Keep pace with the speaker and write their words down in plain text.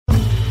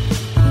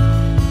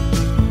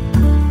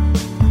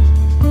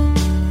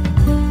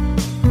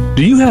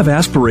Do you have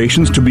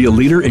aspirations to be a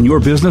leader in your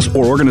business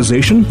or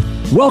organization?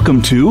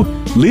 Welcome to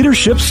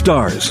Leadership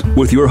Stars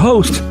with your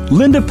host,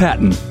 Linda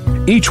Patten.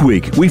 Each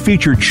week, we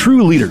feature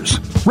true leaders,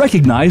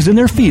 recognized in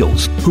their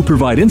fields, who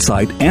provide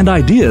insight and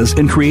ideas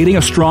in creating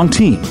a strong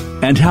team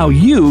and how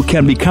you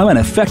can become an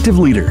effective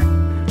leader.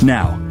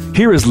 Now,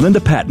 here is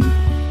Linda Patten.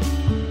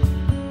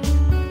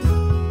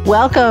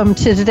 Welcome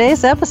to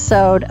today's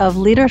episode of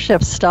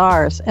Leadership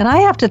Stars. And I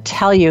have to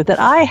tell you that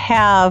I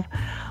have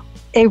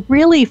a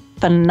really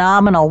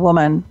phenomenal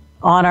woman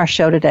on our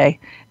show today.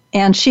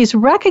 And she's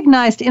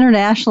recognized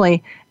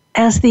internationally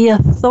as the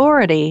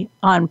authority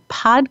on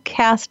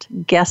podcast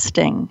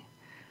guesting.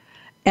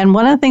 And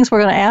one of the things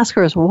we're going to ask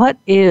her is, what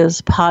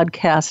is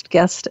podcast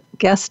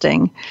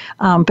guesting?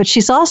 But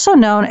she's also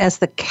known as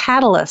the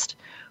catalyst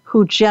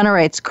who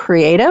generates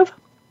creative,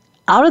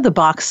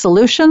 out-of-the-box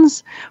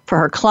solutions for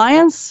her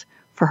clients,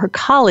 for her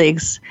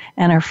colleagues,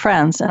 and her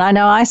friends. And I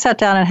know I sat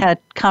down and had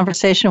a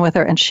conversation with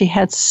her, and she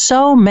had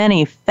so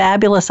many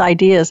fabulous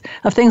ideas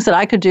of things that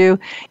I could do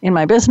in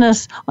my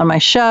business, on my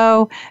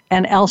show,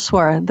 and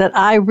elsewhere that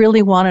I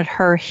really wanted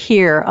her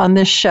here on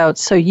this show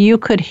so you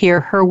could hear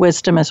her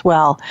wisdom as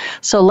well.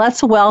 So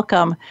let's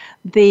welcome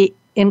the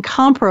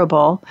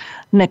incomparable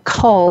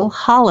Nicole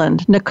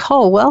Holland.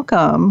 Nicole,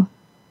 welcome.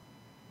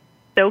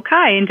 So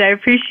kind. I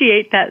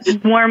appreciate that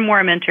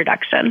warm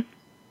introduction.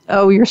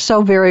 Oh, you're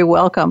so very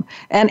welcome.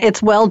 And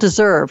it's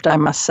well-deserved, I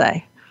must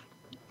say.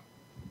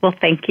 Well,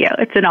 thank you.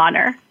 It's an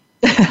honor.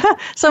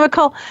 So,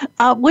 Nicole,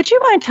 would you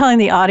mind telling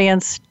the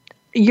audience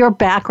your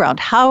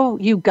background, how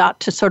you got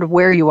to sort of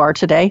where you are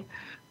today?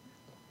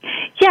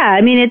 Yeah,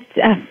 I mean,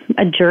 it's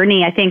a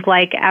journey. I think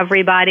like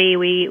everybody,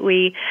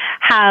 we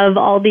have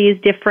all these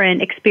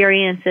different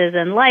experiences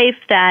in life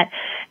that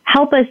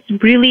help us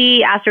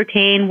really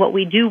ascertain what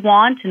we do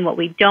want and what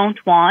we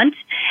don't want.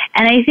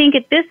 And I think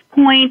at this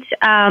point,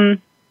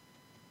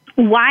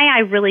 why I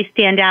really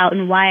stand out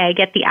and why I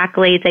get the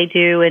accolades I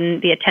do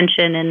and the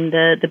attention and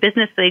the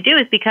business that I do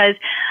is because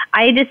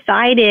I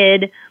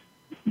decided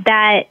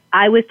that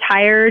I was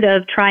tired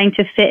of trying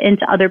to fit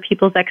into other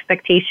people's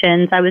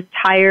expectations. I was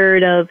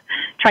tired of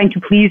trying to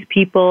please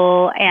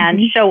people and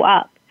show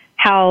up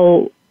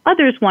how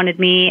others wanted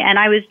me, and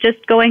I was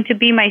just going to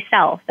be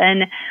myself.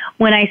 And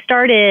when I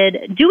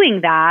started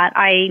doing that,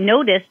 I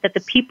noticed that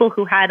the people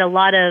who had a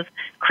lot of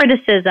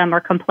criticism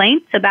or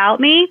complaints about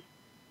me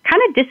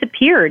kind of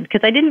disappeared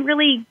because I didn't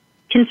really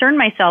concern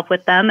myself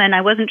with them and I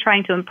wasn't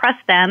trying to impress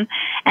them,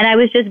 and I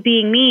was just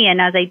being me.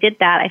 And as I did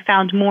that, I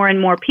found more and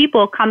more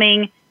people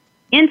coming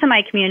into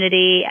my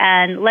community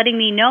and letting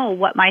me know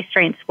what my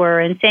strengths were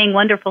and saying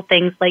wonderful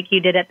things like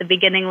you did at the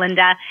beginning,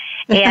 Linda,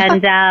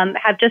 and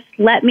have just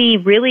let me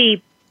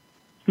really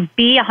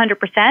be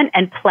 100%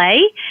 and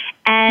play,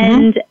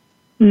 and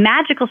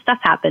magical stuff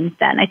happens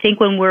then. I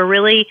think when we're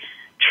really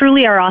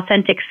truly our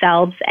authentic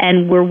selves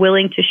and we're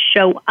willing to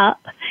show up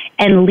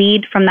and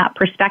lead from that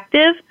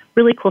perspective,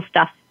 really cool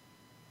stuff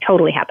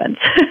totally happens.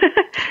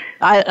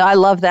 I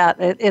love that.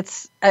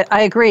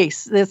 I agree.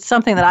 It's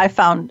something that I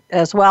found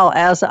as well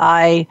as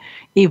I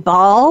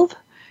evolve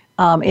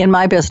in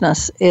my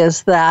business,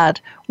 is that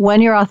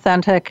when you're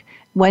authentic,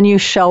 when you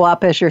show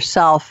up as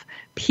yourself,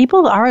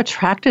 people are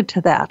attracted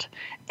to that.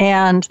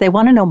 And they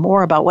want to know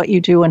more about what you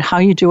do and how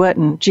you do it.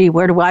 And, gee,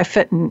 where do I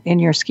fit in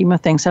your scheme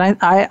of things? And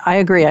I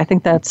agree. I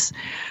think that's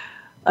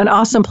an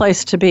awesome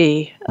place to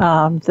be.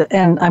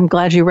 And I'm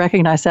glad you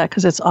recognize that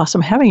because it's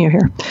awesome having you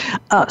here.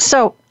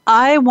 So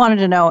I wanted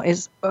to know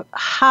is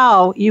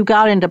how you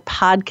got into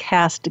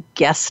podcast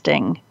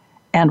guesting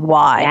and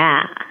why.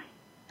 Yeah.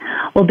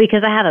 Well,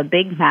 because I have a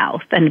big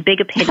mouth and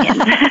big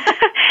opinions.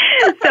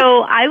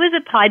 So I was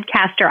a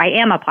podcaster. I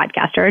am a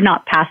podcaster,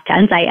 not past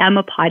tense. I am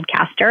a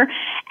podcaster.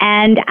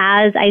 And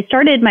as I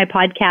started my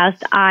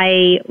podcast,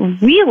 I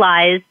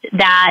realized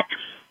that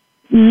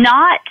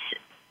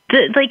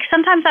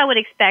sometimes I would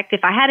expect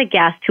if I had a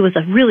guest who was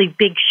a really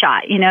big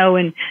shot,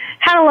 and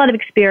had a lot of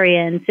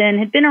experience and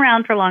had been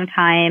around for a long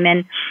time,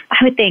 and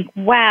I would think,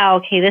 wow,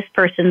 okay, this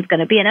person's going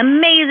to be an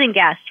amazing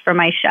guest for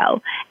my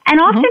show. And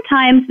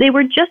oftentimes they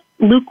were just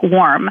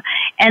lukewarm.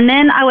 And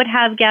then I would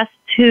have guests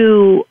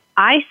who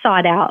I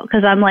sought out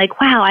because I'm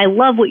like, wow, I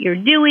love what you're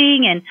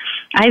doing and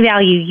I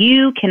value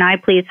you. Can I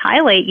please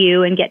highlight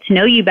you and get to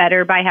know you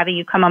better by having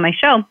you come on my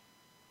show?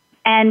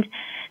 And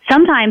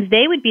sometimes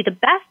they would be the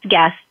best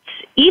guests,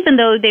 even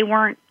though they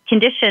weren't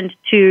conditioned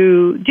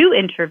to do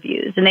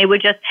interviews. And they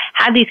would just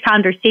have these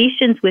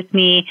conversations with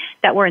me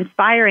that were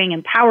inspiring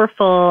and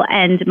powerful.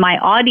 And my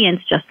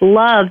audience just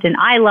loved and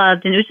I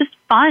loved. And it was just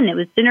fun. It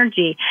was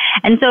synergy.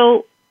 And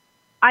so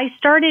I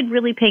started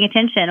really paying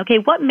attention. Okay,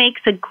 what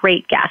makes a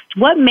great guest?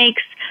 What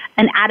makes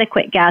an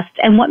adequate guest?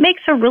 And what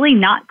makes a really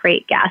not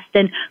great guest?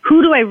 And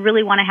who do I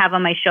really want to have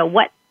on my show?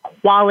 What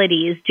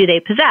qualities do they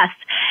possess?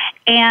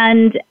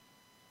 And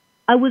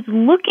I was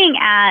looking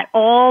at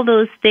all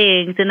those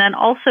things and then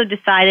also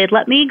decided,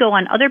 let me go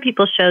on other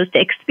people's shows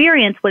to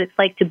experience what it's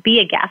like to be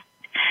a guest,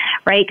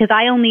 right? Because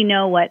I only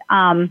know what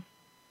I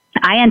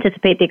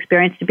anticipate the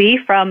experience to be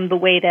from the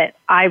way that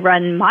I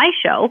run my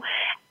show.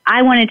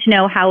 I wanted to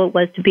know how it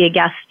was to be a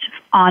guest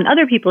on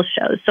other people's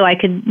shows so I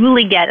could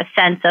really get a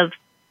sense of,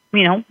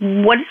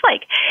 what it's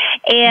like.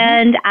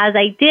 And as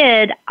I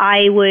did,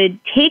 I would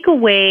take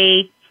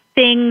away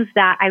things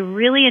that I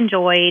really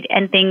enjoyed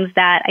and things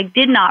that I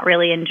did not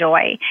really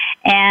enjoy.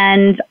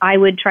 And I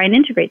would try and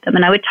integrate them,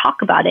 and I would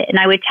talk about it. And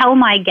I would tell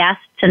my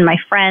guests and my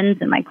friends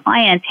and my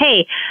clients,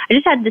 hey, I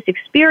just had this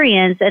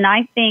experience, and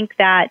I think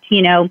that,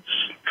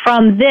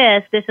 from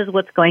this is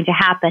what's going to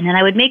happen. And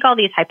I would make all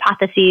these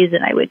hypotheses,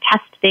 and I would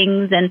test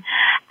things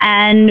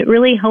and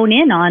really hone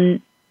in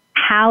on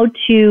how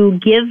to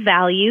give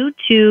value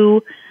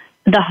to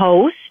the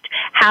host,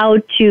 how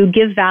to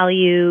give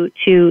value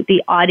to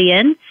the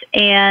audience,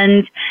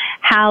 and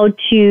how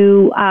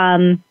to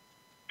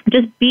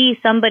just be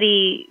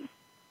somebody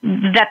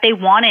that they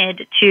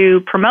wanted to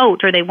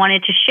promote, or they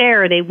wanted to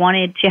share, or they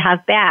wanted to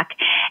have back.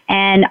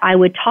 And I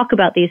would talk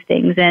about these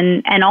things.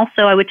 And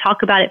also I would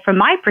talk about it from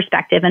my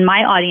perspective and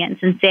my audience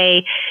and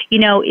say,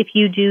 if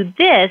you do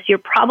this, you're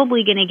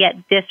probably going to get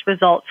this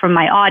result from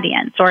my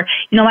audience. Or,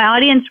 my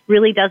audience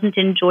really doesn't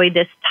enjoy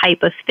this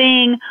type of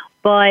thing,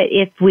 but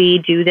if we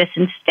do this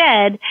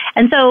instead.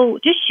 And so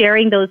just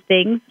sharing those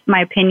things,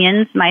 my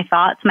opinions, my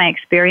thoughts, my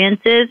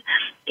experiences,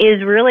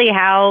 is really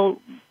how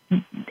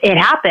it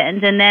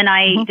happened. And then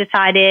I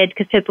decided,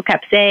 because people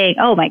kept saying,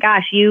 oh my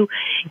gosh, you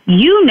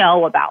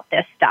know about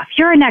this stuff.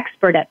 You're an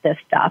expert at this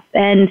stuff.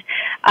 And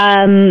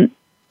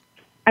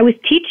I was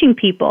teaching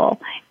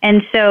people.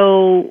 And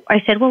so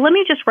I said, well, let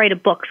me just write a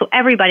book so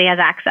everybody has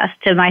access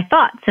to my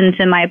thoughts and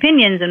to my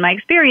opinions and my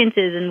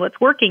experiences and what's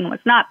working and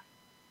what's not.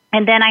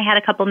 And then I had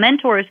a couple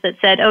mentors that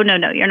said, oh, no,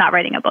 you're not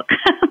writing a book.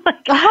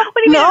 Like, what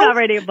do you mean I'm not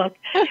writing a book?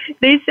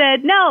 They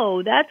said,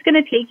 no, that's going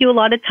to take you a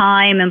lot of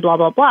time and blah,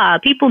 blah, blah.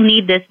 People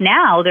need this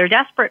now. They're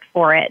desperate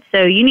for it.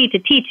 So you need to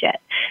teach it.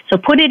 So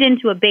put it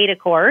into a beta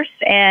course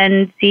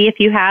and see if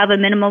you have a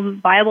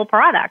minimum viable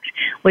product,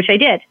 which I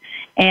did.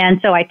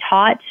 And so I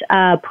taught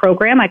a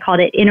program. I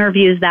called it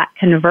Interviews That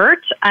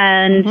Convert.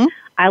 And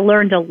I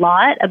learned a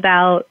lot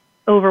about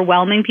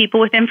overwhelming people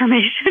with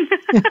information.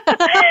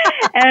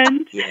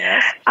 And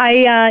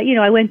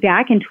I went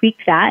back and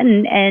tweaked that,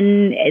 and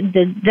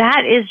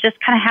that is just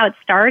kind of how it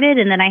started.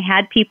 And then I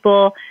had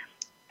people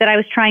that I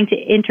was trying to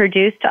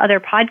introduce to other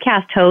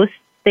podcast hosts.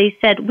 They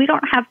said, we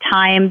don't have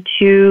time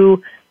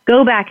to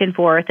go back and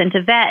forth and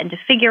to vet and to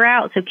figure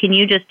out. So can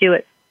you just do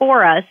it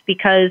for us?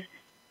 Because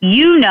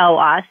you know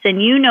us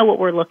and you know what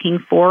we're looking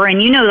for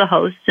and you know the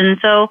hosts. And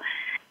so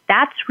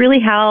that's really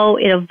how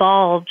it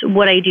evolved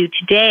what I do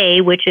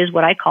today, which is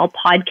what I call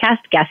podcast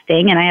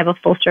guesting. And I have a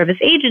full service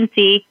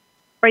agency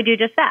where I do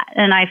just that.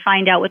 And I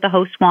find out what the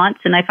host wants,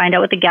 and I find out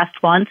what the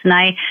guest wants, and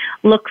I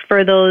look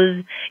for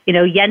those,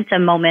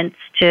 Yenta moments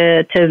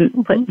to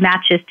put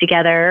matches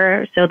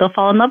together so they'll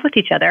fall in love with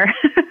each other.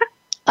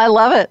 I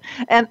love it.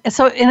 And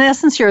so in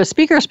essence, you're a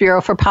speakers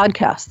bureau for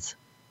podcasts.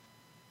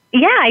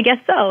 Yeah, I guess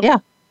so.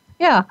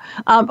 Yeah.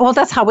 Well,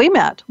 that's how we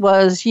met,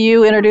 was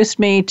you introduced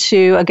me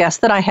to a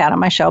guest that I had on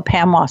my show,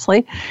 Pam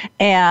Wassley,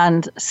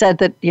 and said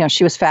that,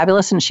 she was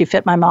fabulous and she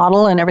fit my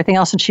model and everything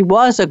else. And she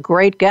was a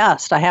great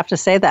guest. I have to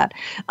say that.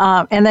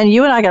 And then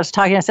you and I got to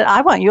talking. I said,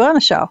 I want you on the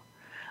show.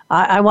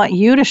 I want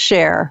you to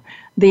share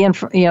the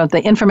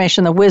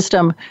information, the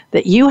wisdom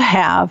that you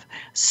have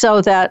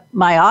so that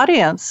my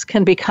audience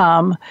can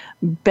become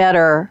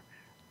better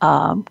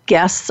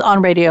guests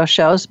on radio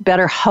shows,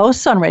 better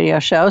hosts on radio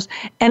shows,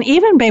 and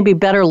even maybe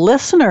better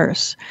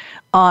listeners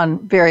on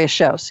various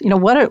shows.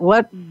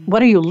 What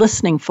are you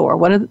listening for?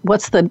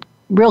 What's the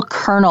real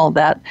kernel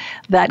that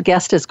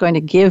guest is going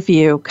to give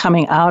you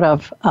coming out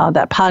of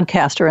that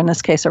podcast, or in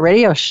this case, a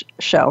radio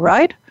show,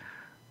 right?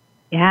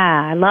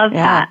 Yeah, I love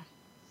that.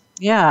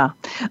 Yeah.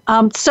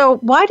 So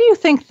why do you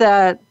think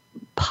that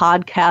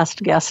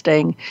podcast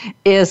guesting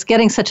is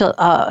getting such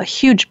a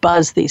huge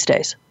buzz these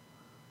days?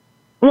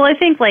 Well, I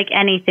think like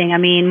anything,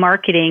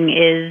 marketing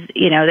is,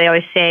 they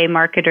always say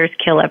marketers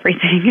kill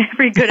everything,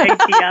 every good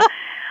idea.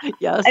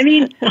 Yes.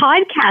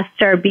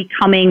 Podcasts are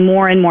becoming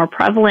more and more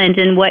prevalent,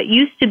 and what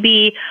used to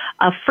be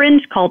a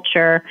fringe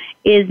culture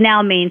is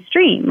now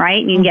mainstream,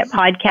 right? And you can get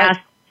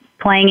podcasts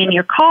playing in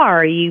your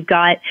car. You've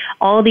got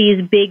all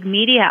these big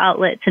media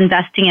outlets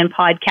investing in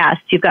podcasts.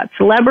 You've got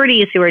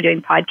celebrities who are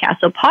doing podcasts.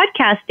 So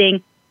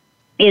podcasting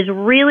is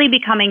really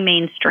becoming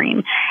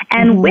mainstream.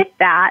 And with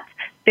that,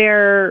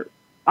 there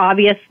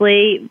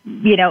obviously,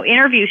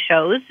 interview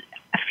shows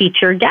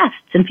feature guests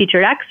and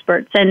featured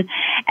experts.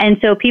 And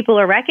so people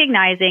are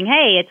recognizing,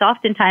 hey, it's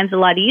oftentimes a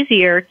lot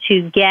easier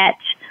to get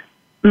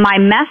my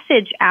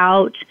message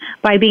out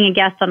by being a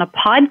guest on a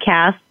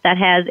podcast that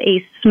has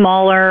a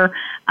smaller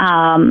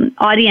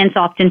audience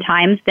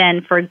oftentimes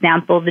than, for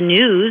example, the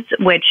news,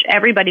 which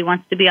everybody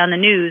wants to be on the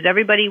news.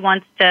 Everybody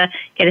wants to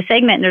get a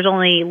segment, and there's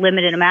only a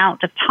limited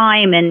amount of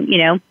time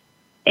and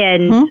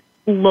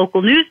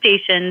local news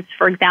stations,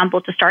 for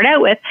example, to start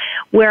out with,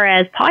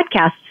 whereas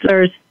podcasts,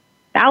 there's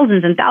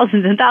thousands and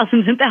thousands and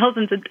thousands and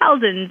thousands and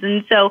thousands.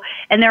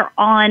 And they're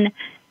on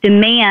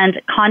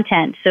demand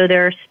content. So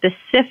they're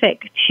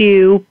specific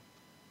to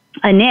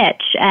a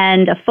niche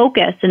and a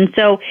focus. And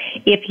so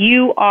if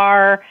you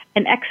are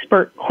an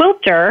expert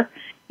quilter,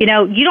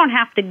 You don't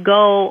have to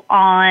go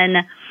on.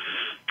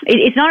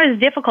 It's not as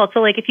difficult. So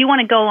like if you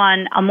want to go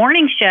on a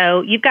morning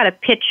show, you've got to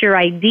pitch your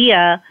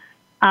idea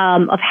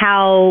of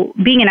how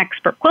being an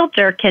expert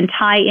quilter can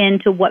tie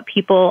into what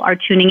people are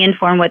tuning in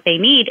for and what they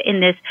need in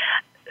this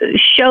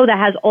show that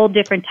has all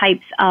different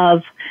types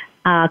of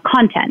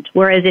content.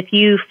 Whereas if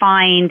you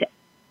find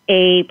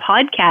a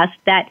podcast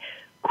that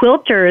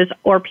quilters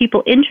or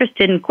people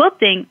interested in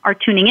quilting are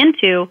tuning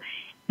into,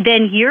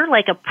 then you're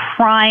like a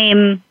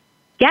prime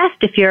guest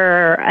if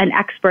you're an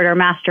expert or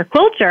master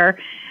quilter,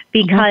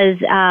 because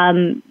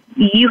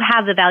you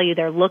have the value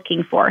they're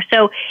looking for.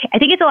 So I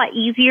think it's a lot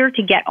easier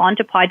to get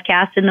onto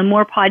podcasts, and the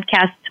more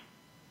podcasts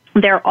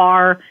there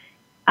are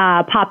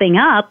popping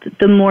up,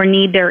 the more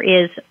need there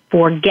is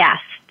for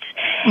guests.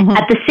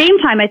 At the same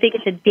time, I think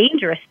it's a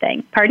dangerous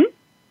thing. Pardon?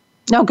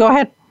 No, go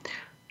ahead.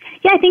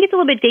 Yeah, I think it's a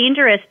little bit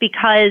dangerous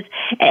because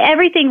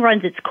everything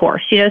runs its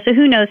course, so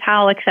who knows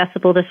how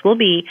accessible this will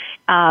be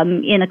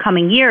in the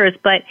coming years.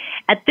 But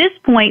at this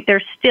point,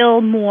 there's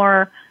still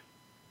more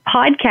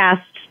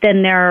podcasts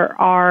than there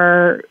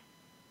are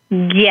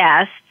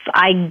guests,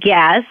 I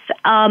guess.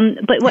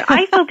 But what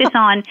I focus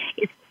on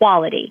is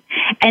quality.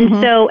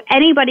 And so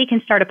anybody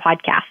can start a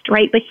podcast,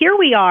 right? But here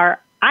we are.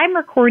 I'm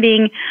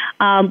recording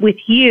with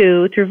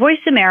you through Voice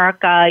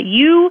America.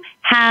 You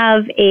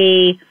have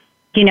a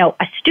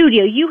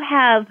studio. You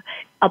have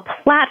a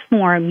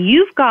platform.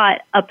 You've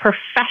got a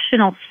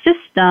professional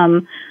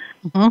system.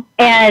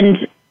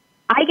 And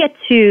I get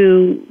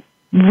to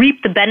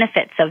reap the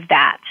benefits of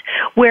that.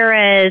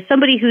 Whereas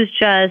somebody who's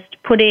just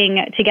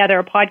putting together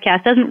a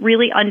podcast doesn't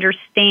really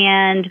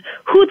understand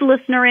who the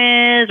listener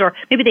is, or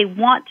maybe they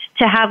want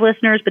to have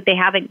listeners, but they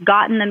haven't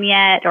gotten them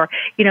yet, or,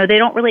 they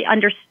don't really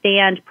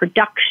understand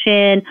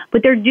production,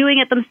 but they're doing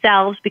it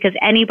themselves because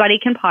anybody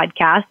can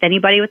podcast.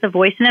 Anybody with a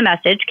voice and a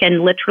message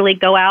can literally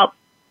go out,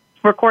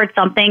 record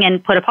something,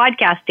 and put a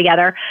podcast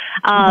together.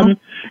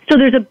 So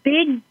there's a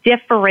big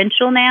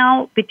differential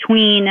now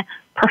between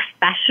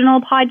professional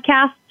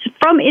podcasts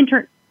from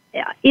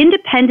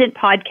independent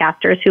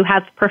podcasters who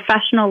have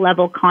professional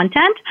level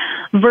content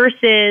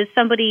versus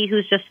somebody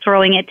who's just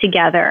throwing it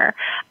together.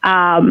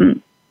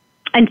 And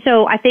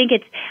so I think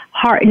it's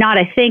hard,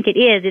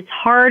 it's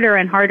harder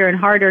and harder and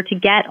harder to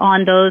get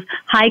on those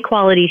high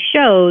quality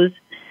shows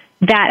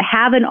that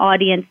have an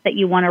audience that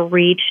you want to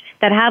reach,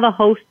 that have a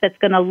host that's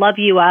going to love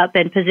you up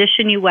and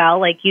position you well,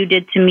 like you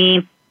did to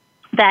me,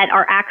 that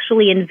are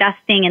actually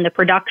investing in the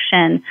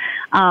production.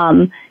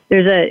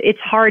 It's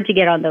hard to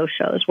get on those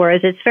shows,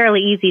 whereas it's fairly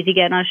easy to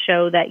get on a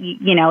show that,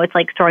 it's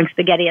like throwing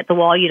spaghetti at the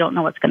wall. You don't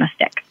know what's going to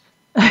stick.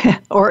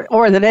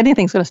 or that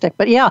anything's going to stick.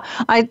 But yeah,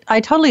 I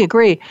totally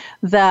agree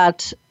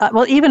that,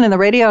 even in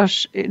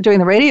the doing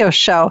the radio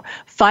show,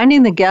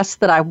 finding the guests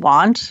that I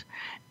want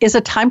is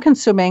a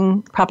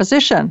time-consuming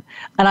proposition.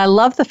 And I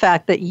love the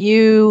fact that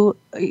you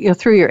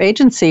through your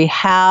agency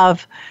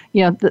have,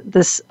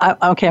 this,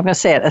 I'm going to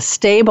say it, a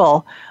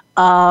stable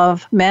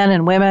of men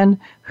and women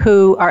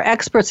who are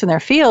experts in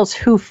their fields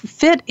who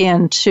fit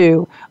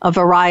into a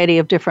variety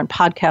of different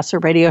podcasts or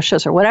radio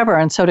shows or whatever.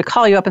 And so to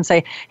call you up and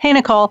say, hey,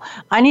 Nicole,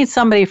 I need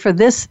somebody for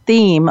this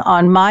theme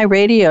on my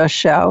radio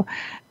show,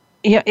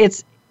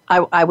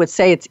 I would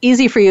say it's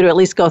easy for you to at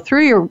least go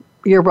through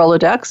your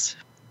Rolodex,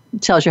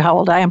 tells you how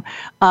old I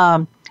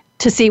am,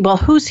 to see,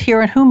 who's here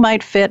and who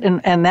might fit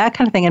and that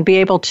kind of thing, and be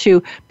able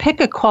to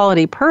pick a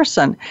quality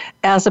person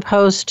as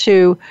opposed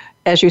to,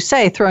 as you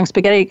say, throwing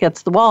spaghetti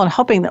against the wall and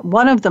hoping that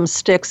one of them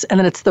sticks and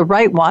that it's the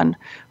right one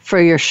for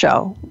your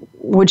show.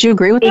 Would you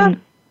agree with that?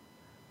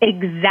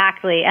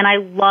 Exactly. And I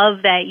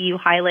love that you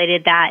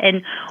highlighted that.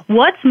 And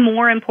what's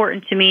more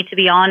important to me, to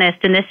be honest,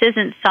 and this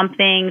isn't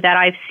something that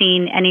I've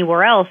seen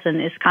anywhere else,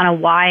 and is kind of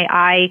why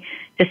I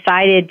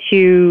decided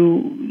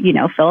to,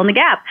 fill in the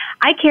gap.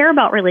 I care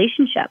about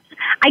relationships.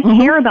 I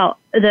care about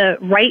the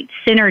right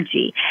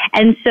synergy.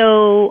 And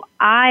so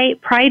I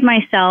pride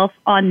myself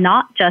on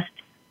not just,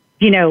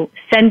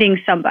 sending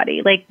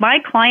somebody. Like, my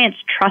clients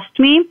trust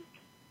me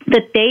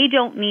that they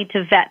don't need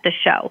to vet the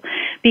show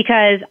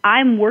because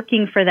I'm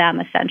working for them,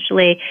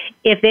 essentially.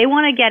 If they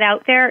want to get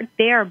out there,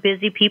 they are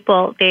busy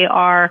people. They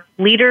are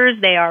leaders.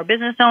 They are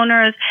business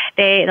owners.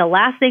 The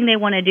last thing they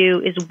want to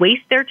do is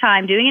waste their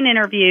time doing an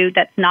interview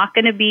that's not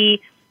going to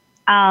be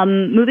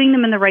moving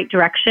them in the right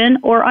direction,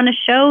 or on a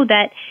show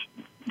that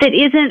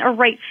isn't a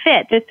right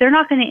fit, that they're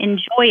not going to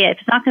enjoy it, if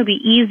it's not going to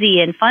be easy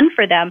and fun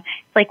for them,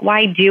 it's like,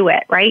 why do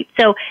it, right?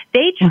 So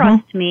they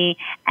trust me,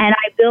 and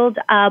I build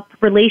up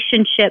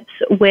relationships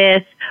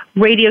with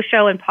radio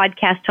show and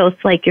podcast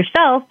hosts like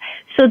yourself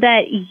so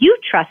that you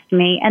trust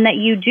me and that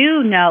you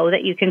do know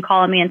that you can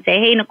call me and say,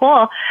 hey,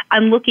 Nicole,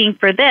 I'm looking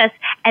for this,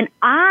 and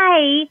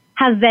I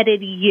have vetted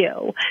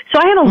you.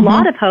 So I have a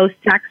lot of hosts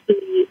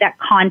actually that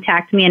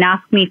contact me and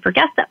ask me for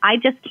guests that I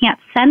just can't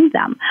send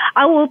them.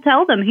 I will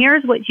tell them,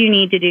 here's what you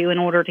need to do in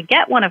order to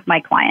get one of my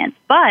clients.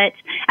 But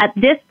at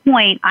this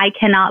point, I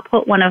cannot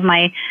put one of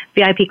my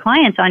VIP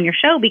clients on your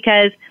show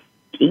because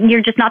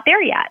you're just not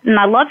there yet. And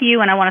I love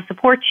you and I want to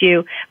support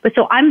you. But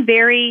so I'm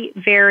very,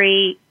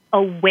 very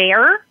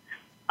aware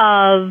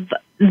of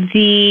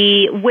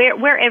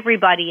where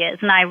everybody is,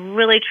 and I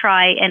really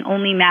try and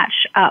only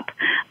match up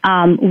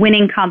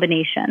winning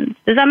combinations.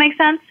 Does that make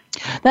sense?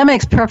 That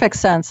makes perfect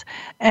sense.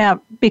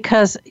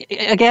 Because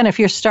again, if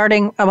you're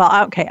starting,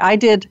 I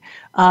did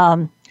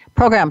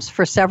programs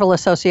for several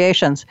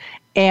associations,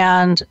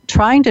 and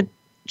trying to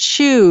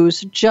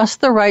choose just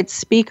the right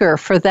speaker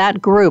for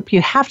that group.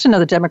 You have to know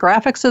the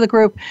demographics of the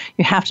group.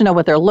 You have to know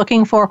what they're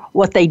looking for,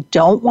 what they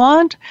don't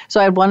want.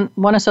 So I had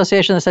one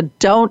association that said,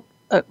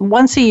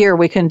 once a year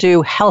we can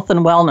do health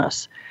and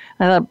wellness.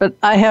 But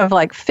I have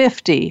like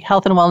 50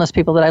 health and wellness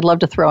people that I'd love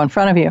to throw in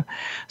front of you.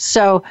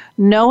 So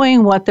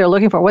knowing what they're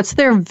looking for, what's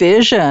their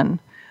vision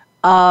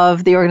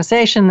of the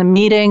organization, the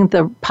meeting,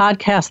 the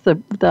podcast,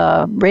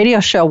 the radio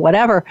show,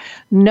 whatever,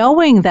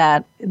 knowing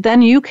that,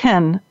 then you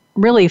can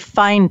really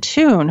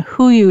fine-tune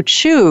who you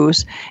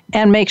choose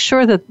and make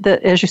sure that,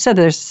 as you said,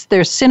 there's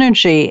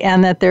synergy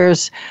and that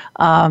there's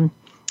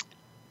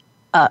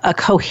a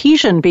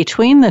cohesion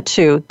between the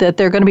two, that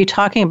they're going to be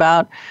talking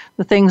about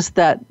the things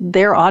that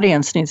their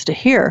audience needs to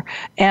hear.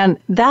 And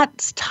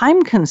that's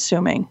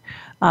time-consuming.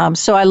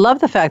 So I love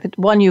the fact that,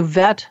 one, you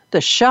vet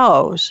the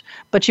shows,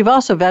 but you've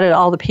also vetted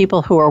all the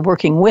people who are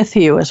working with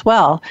you as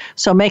well.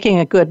 So making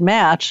a good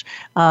match,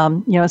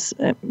 it's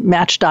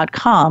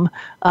Match.com,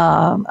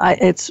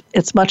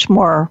 it's much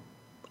more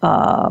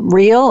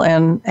real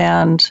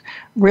and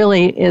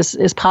really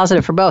is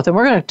positive for both. And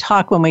we're going to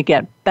talk when we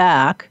get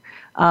back,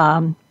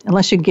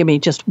 unless you can give me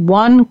just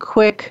one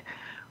quick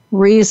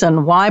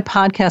reason why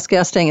podcast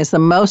guesting is the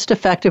most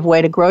effective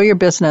way to grow your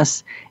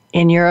business,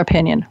 in your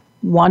opinion.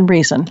 One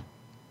reason.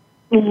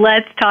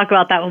 Let's talk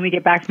about that when we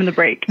get back from the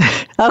break.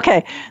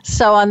 Okay.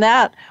 So on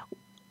that,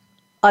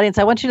 audience,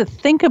 I want you to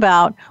think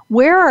about,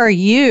 where are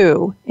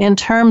you in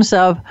terms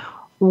of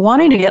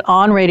wanting to get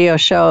on radio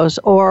shows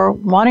or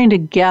wanting to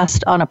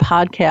guest on a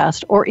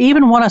podcast or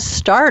even want to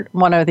start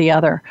one or the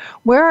other?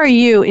 Where are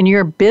you in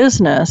your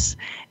business?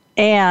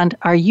 And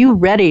are you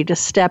ready to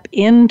step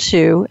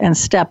into and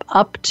step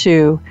up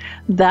to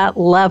that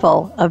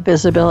level of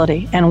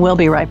visibility? And we'll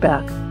be right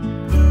back.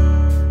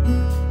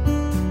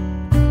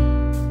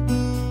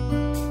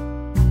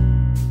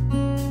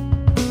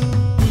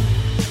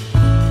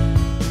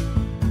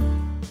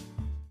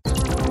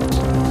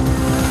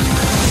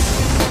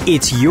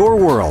 It's your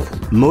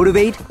world.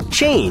 Motivate,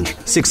 change,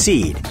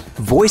 succeed.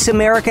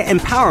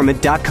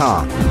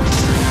 VoiceAmericaEmpowerment.com.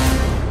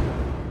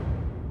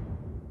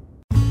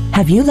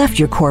 Have you left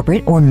your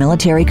corporate or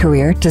military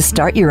career to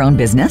start your own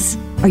business?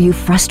 Are you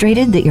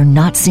frustrated that you're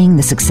not seeing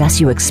the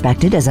success you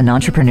expected as an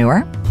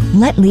entrepreneur?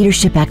 Let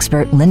leadership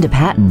expert Linda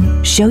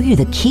Patten show you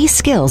the key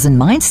skills and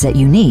mindset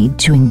you need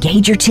to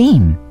engage your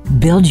team,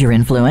 build your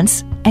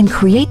influence, and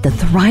create the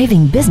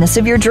thriving business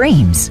of your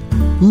dreams.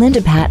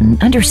 Linda Patten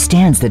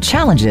understands the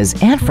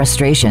challenges and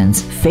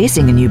frustrations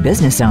facing a new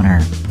business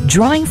owner,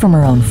 drawing from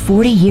her own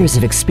 40 years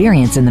of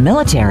experience in the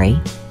military,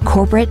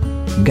 corporate,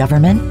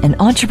 government, and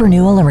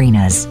entrepreneurial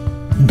arenas.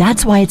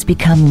 That's why it's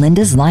become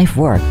Linda's life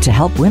work to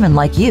help women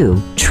like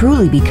you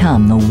truly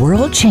become the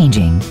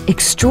world-changing,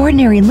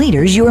 extraordinary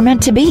leaders you are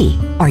meant to be.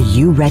 Are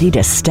you ready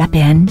to step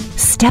in,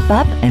 step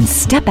up, and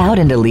step out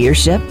into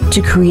leadership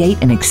to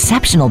create an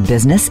exceptional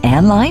business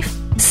and life?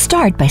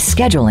 Start by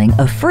scheduling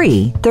a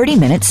free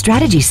 30-minute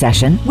strategy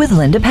session with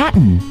Linda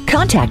Patten.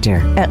 Contact her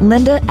at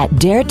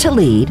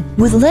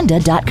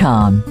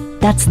linda@daretoleadwithlinda.com.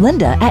 That's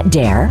Linda at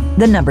dare,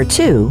 the number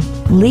 2,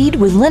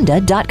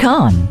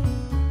 leadwithlinda.com.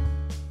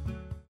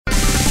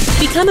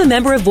 Become a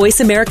member of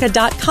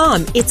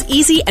VoiceAmerica.com. It's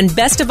easy, and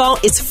best of all,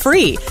 it's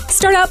free.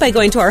 Start out by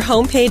going to our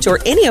homepage or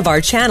any of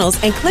our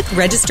channels and click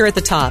register at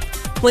the top.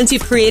 Once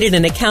you've created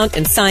an account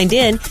and signed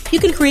in, you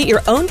can create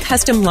your own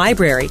custom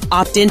library,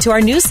 opt into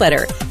our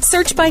newsletter,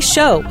 search by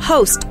show,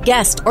 host,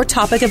 guest, or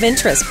topic of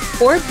interest,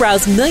 or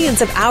browse millions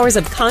of hours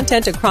of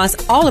content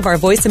across all of our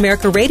Voice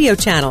America radio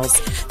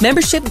channels.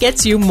 Membership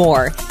gets you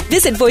more.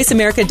 Visit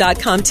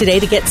VoiceAmerica.com today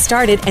to get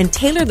started and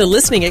tailor the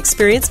listening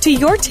experience to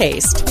your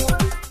taste.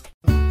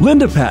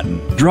 Linda Patten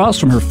draws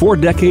from her 4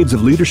 decades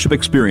of leadership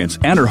experience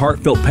and her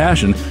heartfelt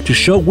passion to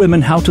show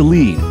women how to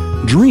lead,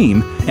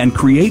 dream, and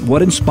create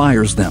what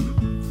inspires them.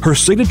 Her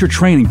signature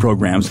training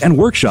programs and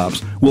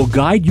workshops will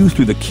guide you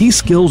through the key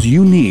skills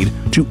you need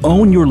to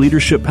own your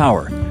leadership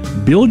power,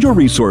 build your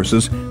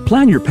resources,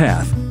 plan your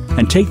path,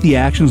 and take the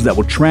actions that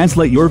will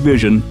translate your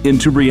vision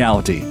into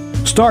reality.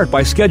 Start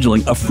by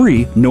scheduling a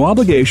free,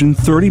 no-obligation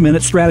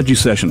 30-minute strategy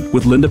session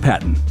with Linda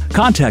Patten.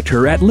 Contact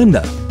her at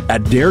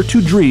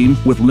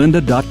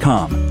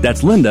linda@daretodreamwithlinda.com.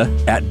 That's Linda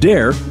at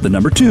dare, the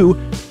number 2,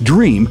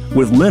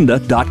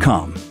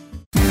 dreamwithlinda.com.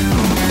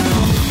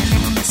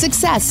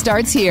 Success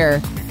starts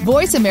here.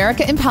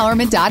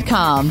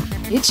 VoiceAmericaEmpowerment.com.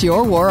 It's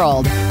your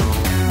world.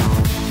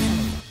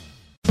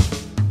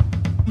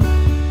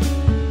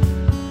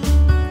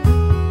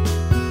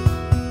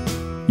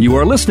 You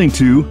are listening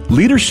to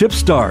Leadership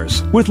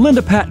Stars with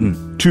Linda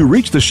Patten. To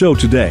reach the show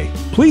today,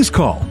 please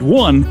call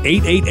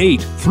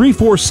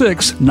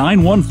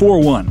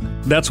 1-888-346-9141.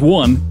 That's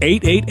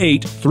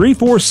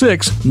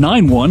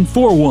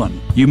 1-888-346-9141.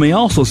 You may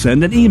also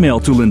send an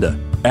email to Linda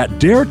at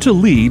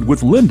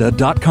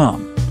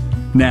daretoleadwithlinda.com.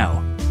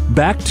 Now,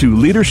 back to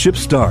Leadership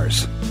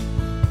Stars.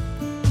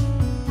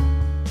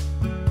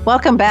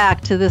 Welcome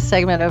back to this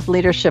segment of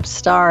Leadership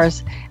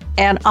Stars.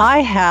 And I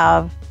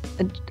have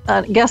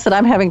a guest that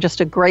I'm having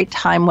just a great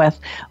time with.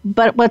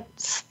 But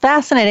what's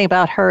fascinating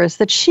about her is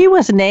that she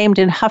was named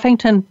in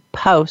Huffington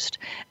Post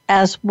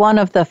as one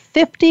of the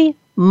 50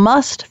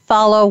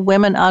 must-follow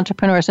women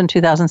entrepreneurs in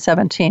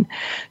 2017.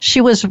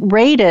 She was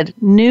rated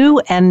new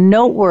and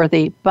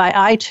noteworthy by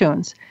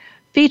iTunes,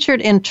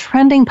 featured in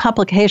trending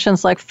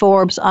publications like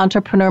Forbes,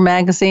 Entrepreneur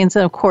magazines,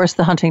 and of course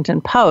the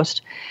Huffington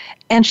Post.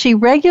 And she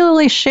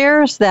regularly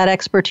shares that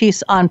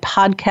expertise on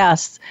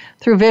podcasts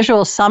through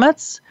visual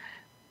summits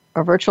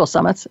or virtual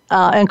summits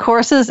and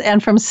courses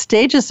and from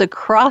stages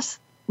across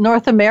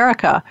North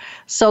America.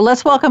 So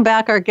let's welcome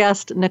back our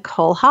guest,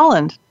 Nicole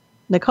Holland.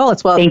 Nicole,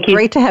 it's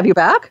great to have you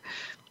back.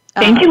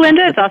 Thank you,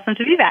 Linda. It's awesome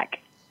to be back.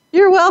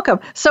 You're welcome.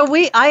 So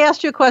I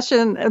asked you a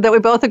question that we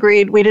both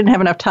agreed we didn't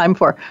have enough time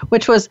for,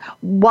 which was,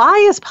 why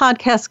do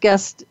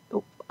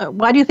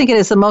you think it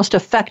is the most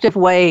effective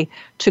way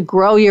to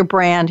grow your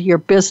brand, your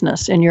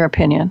business, in your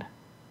opinion?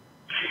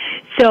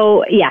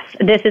 So, yes,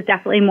 this is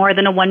definitely more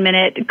than a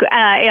 1-minute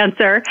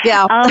answer.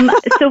 Yeah.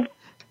 So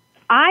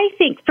I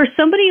think for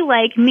somebody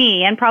like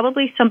me and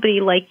probably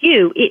somebody like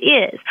you,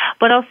 it is.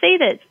 But I'll say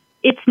that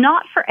it's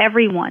not for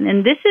everyone.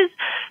 And this is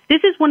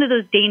one of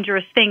those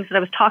dangerous things that I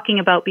was talking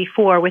about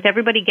before with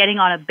everybody getting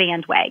on a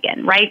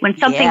bandwagon, right? When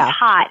something's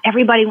hot,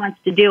 everybody wants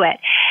to do it.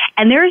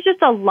 And there's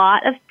just a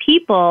lot of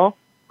people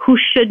who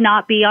should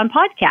not be on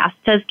podcasts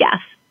as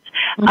guests.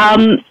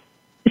 Mm-hmm.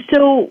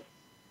 So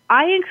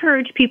I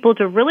encourage people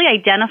to really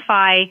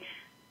identify,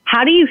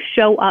 how do you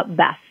show up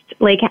best?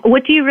 Like,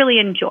 what do you really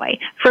enjoy?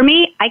 For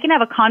me, I can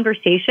have a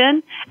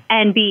conversation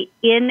and be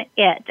in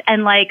it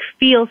and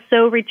feel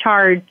so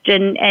recharged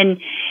and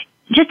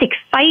just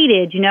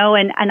excited,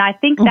 and I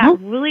think that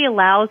really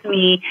allows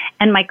me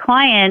and my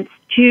clients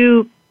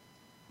to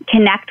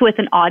connect with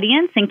an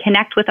audience and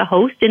connect with a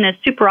host in a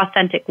super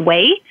authentic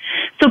way,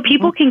 so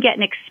people can get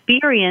an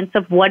experience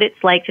of what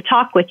it's like to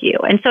talk with you.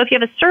 And so if you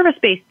have a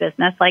service-based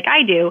business like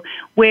I do,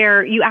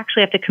 where you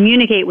actually have to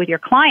communicate with your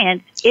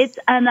clients, it's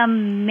an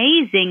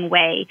amazing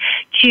way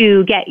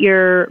to get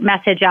your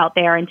message out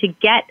there and to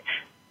get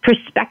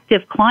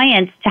prospective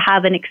clients to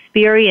have an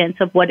experience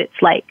of what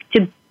it's like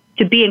to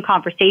be in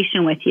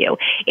conversation with you.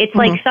 It's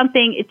like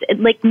something, it's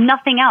like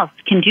nothing else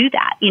can do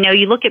that.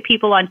 You look at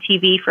people on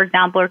TV, for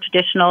example, or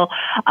traditional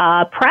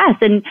press,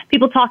 and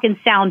people talk in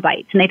sound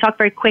bites and they talk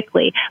very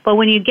quickly. But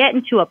when you get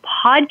into a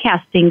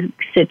podcasting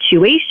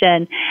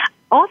situation,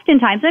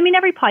 oftentimes,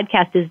 every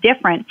podcast is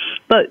different,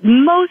 but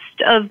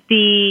most of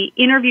the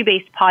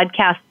interview-based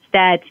podcasts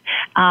that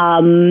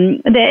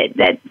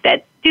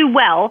do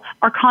well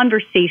are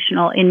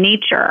conversational in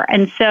nature.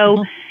 And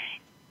so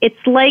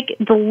it's like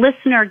the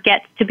listener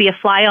gets to be a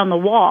fly on the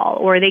wall,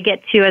 or they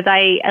get to, as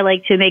I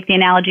like to make the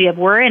analogy of,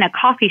 we're in a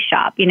coffee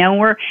shop,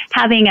 we're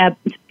having a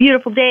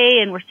beautiful day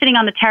and we're sitting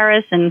on the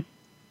terrace and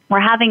we're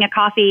having a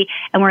coffee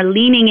and we're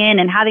leaning in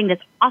and having this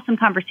awesome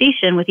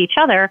conversation with each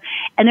other.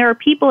 And there are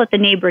people at the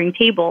neighboring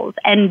tables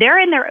and they're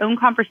in their own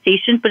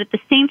conversations, but at the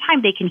same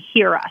time, they can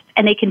hear us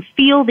and they can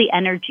feel the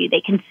energy.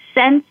 They can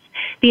sense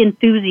the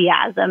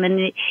enthusiasm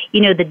and,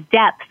 the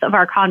depth of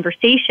our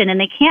conversation, and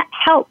they can't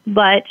help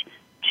but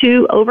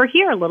to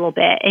overhear a little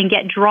bit and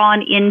get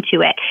drawn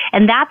into it.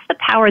 And that's the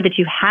power that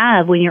you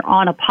have when you're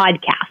on a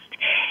podcast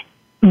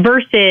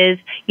versus,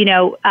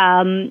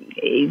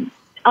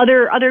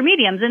 other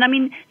mediums.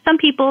 And some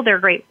people, they're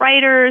great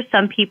writers.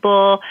 Some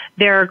people,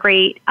 they're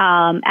great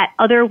at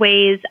other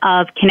ways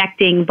of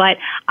connecting. But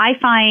I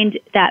find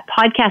that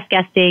podcast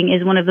guesting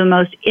is one of the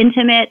most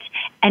intimate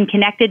and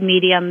connected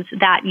mediums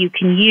that you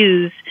can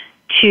use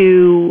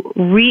to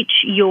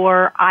reach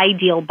your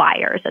ideal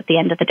buyers at the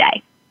end of the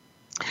day.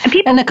 And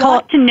people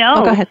want to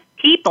know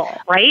people,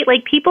 right?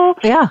 Like people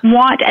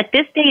want, at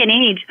this day and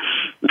age,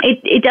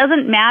 it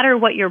doesn't matter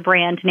what your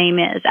brand name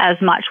is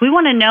as much. We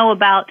want to know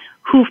about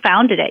who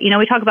founded it.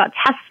 We talk about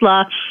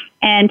Tesla,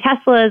 and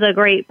Tesla is a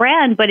great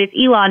brand, but it's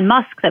Elon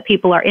Musk that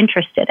people are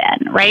interested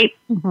in, right?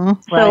 Mm-hmm,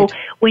 so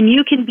when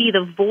you can be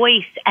the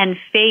voice and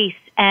face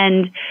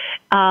and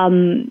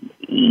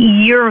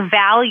your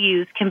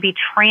values can be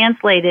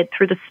translated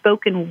through the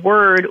spoken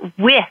word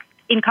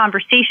in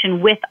conversation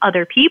with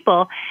other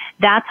people,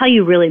 that's how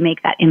you really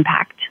make that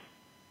impact.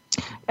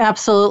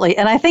 Absolutely.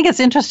 And I think it's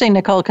interesting,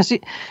 Nicole, because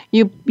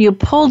you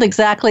pulled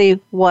exactly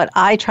what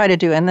I try to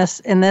do in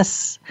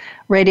this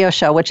radio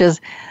show, which is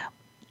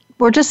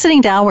we're just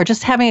sitting down, we're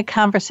just having a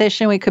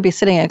conversation. We could be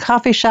sitting in a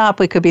coffee shop,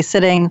 we could be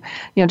sitting,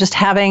 just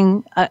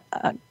having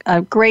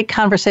a great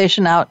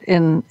conversation out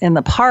in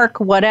the park,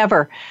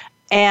 whatever.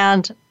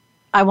 And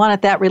I want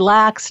it that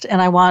relaxed,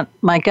 and I want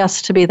my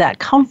guests to be that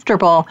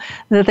comfortable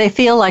that they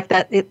feel like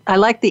that. I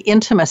like the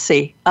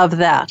intimacy of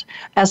that,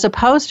 as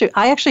opposed to,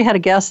 I actually had a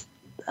guest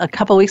a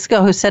couple of weeks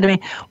ago who said to me,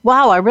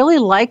 wow, I really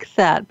like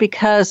that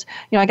because,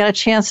 I got a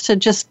chance to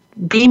just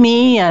be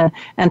me and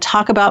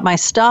talk about my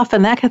stuff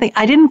and that kind of thing.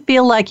 I didn't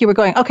feel like you were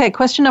going, okay,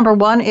 question number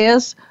 1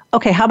 is,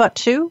 Okay, how about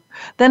 2?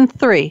 Then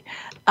 3.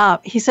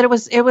 He said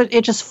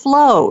it just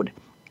flowed.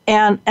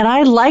 And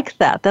I like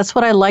that. That's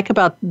what I like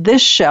about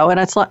this show, and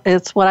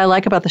it's what I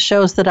like about the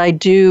shows that I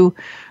do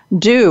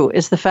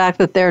is the fact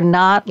that they're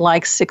not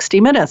like 60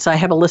 minutes. I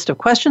have a list of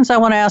questions I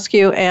want to ask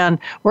you, and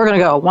we're going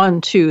to go 1,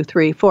 2,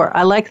 3, 4.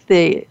 I like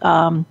the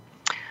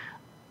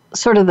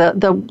sort of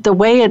the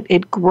way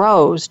it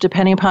grows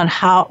depending upon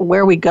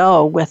where we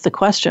go with the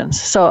questions.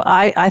 So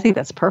I think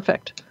that's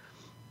perfect.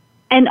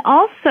 And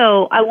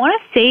also, I want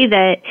to say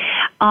that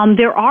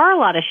there are a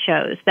lot of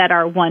shows that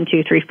are 1,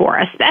 2, 3, 4,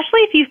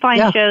 especially if you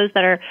find shows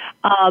that are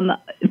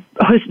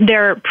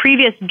they're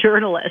previous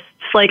journalists.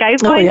 Like I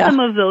find some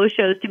of those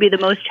shows to be the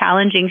most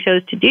challenging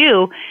shows to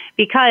do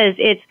because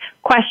it's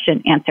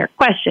question, answer.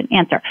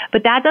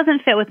 But that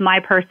doesn't fit with my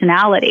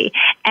personality.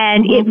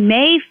 And it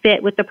may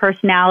fit with the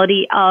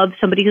personality of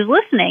somebody who's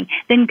listening.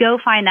 Then go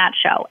find that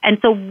show. And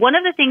so one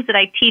of the things that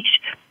I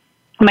teach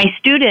my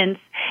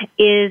students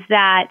is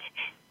that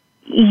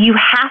you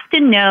have to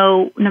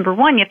know, number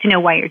one, you have to know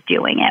why you're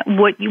doing it,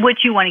 what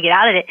you want to get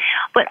out of it.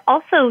 But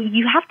also,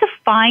 you have to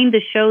find the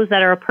shows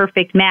that are a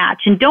perfect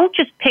match. And don't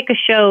just pick a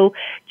show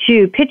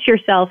to pitch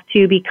yourself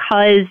to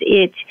because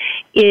it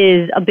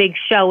is a big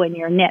show in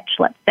your niche,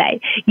 let's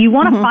say. You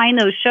want to find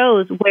those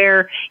shows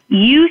where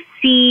you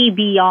see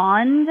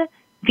beyond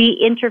the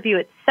interview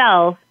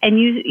itself, and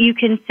you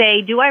can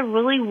say, do I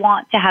really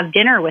want to have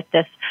dinner with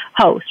this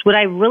host? Would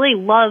I really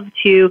love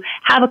to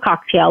have a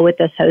cocktail with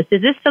this host?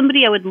 Is this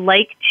somebody I would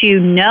like to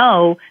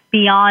know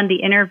beyond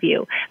the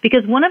interview?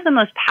 Because one of the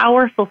most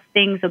powerful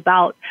things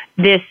about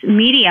this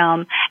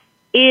medium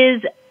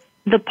is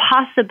the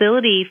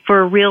possibility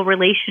for real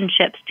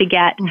relationships to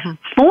get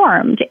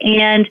formed.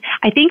 And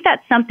I think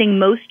that's something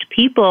most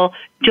people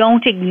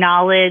don't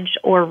acknowledge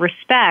or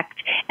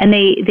respect, and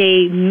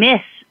they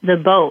miss the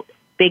boat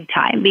big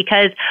time.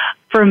 Because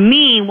for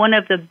me, one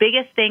of the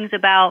biggest things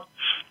about,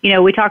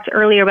 we talked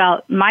earlier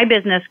about my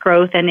business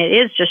growth, and it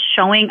is just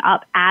showing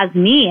up as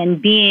me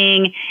and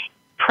being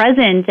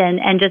present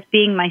and just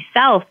being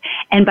myself.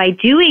 And by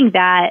doing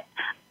that,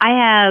 I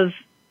have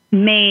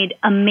made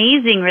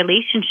amazing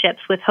relationships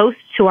with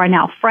hosts who are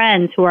now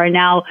friends, who are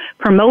now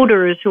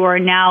promoters, who are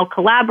now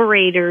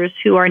collaborators,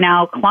 who are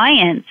now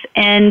clients.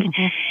 And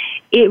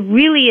it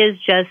really is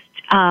just,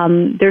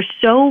 there's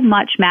so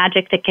much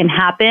magic that can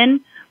happen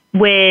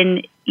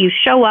when you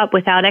show up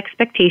without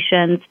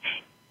expectations,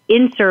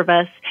 in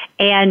service,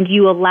 and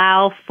you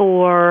allow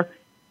for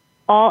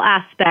all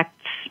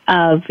aspects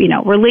of,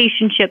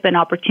 relationship and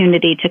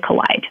opportunity to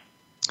collide.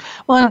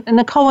 Well,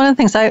 Nicole, one of the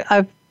things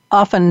I've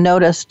often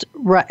noticed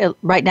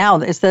right now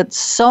is that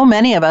so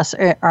many of us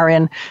are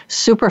in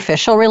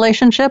superficial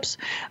relationships.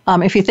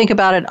 If you think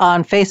about it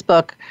on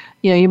Facebook,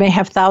 you may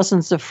have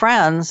thousands of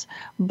friends,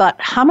 but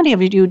how many of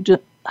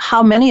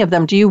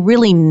them do you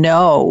really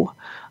know?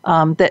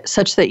 That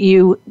such that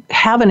you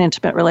have an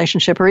intimate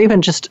relationship or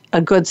even just a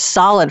good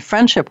solid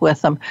friendship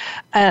with them.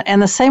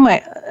 And the same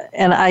way,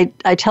 and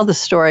I tell this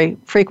story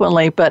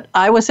frequently, but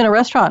I was in a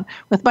restaurant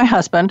with my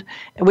husband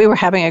and we were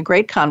having a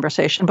great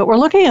conversation, but we're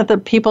looking at the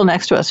people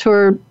next to us who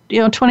are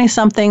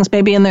 20-somethings,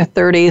 maybe in their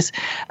 30s,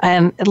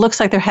 and it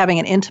looks like they're having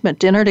an intimate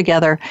dinner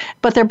together,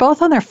 but they're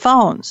both on their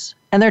phones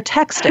and they're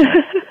texting.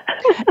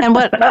 And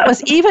what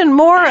was even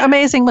more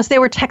amazing was they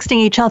were texting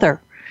each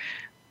other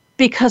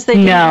because they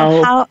didn't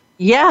know how.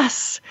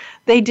 Yes,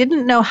 they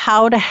didn't know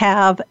how to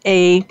have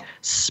a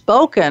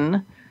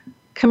spoken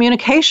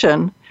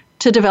communication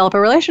to develop a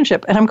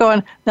relationship. And I'm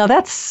going, now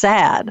that's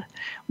sad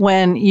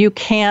when you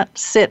can't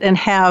sit and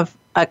have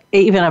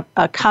even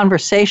a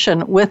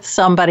conversation with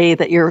somebody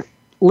that you're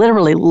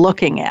literally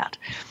looking at.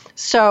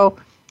 So,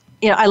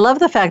 I love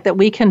the fact that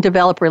we can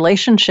develop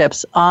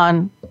relationships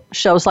on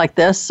shows like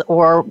this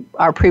or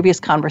our previous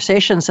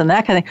conversations and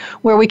that kind of thing,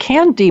 where we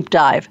can deep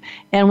dive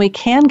and we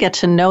can get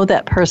to know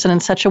that person in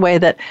such a way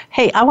that,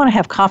 hey, I want to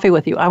have coffee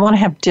with you. I want to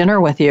have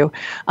dinner with you.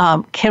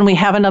 Can we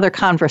have another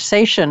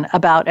conversation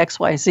about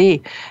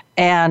XYZ?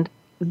 And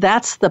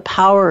that's the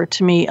power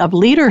to me of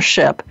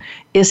leadership,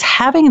 is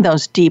having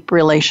those deep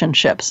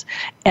relationships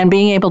and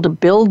being able to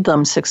build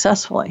them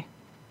successfully.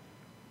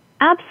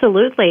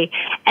 Absolutely.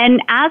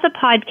 And as a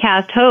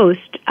podcast host,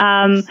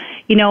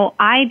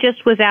 I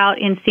just was out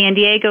in San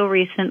Diego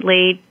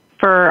recently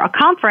for a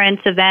conference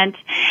event.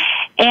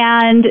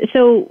 And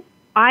so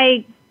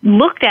I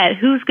looked at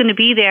who's going to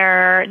be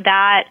there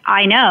that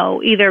I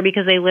know, either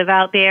because they live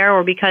out there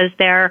or because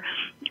they're,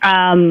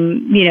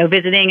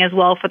 visiting as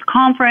well for the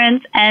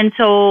conference. And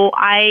so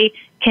I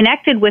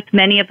connected with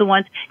many of the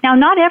ones. Now,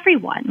 not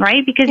everyone,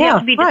 right? Because you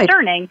have to be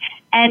discerning.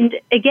 And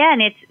again,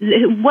 it's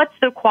what's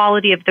the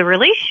quality of the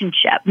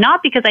relationship?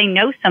 Not because I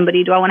know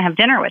somebody, do I want to have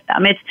dinner with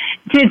them? It's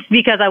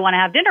because I want to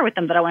have dinner with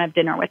them that I want to have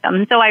dinner with them.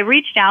 And so I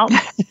reached out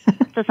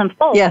to some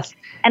folks,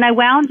 and I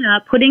wound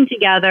up putting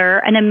together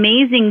an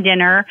amazing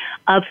dinner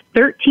of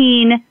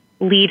 13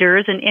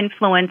 leaders and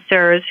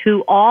influencers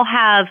who all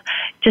have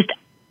just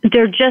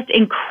they're just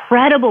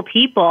incredible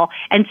people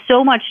and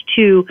so much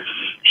to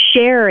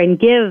share and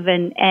give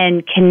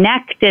and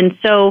connect. And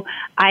so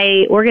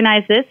I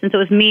organized this, and so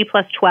it was me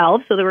plus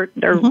 12. So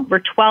there were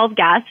 12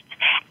 guests,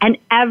 and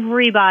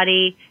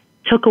everybody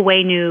took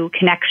away new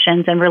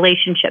connections and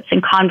relationships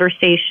and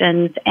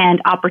conversations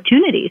and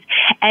opportunities.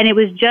 And it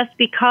was just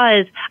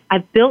because I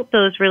built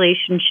those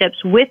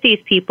relationships with these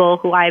people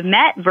who I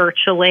met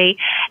virtually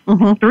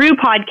through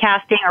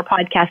podcasting or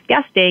podcast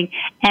guesting,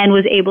 and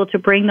was able to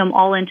bring them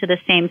all into the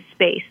same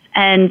space.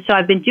 And so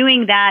I've been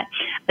doing that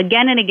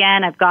again and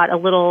again. I've got a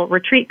little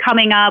retreat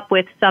coming up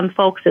with some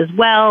folks as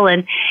well.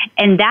 And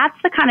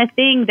that's the kind of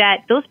thing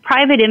that those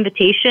private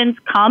invitations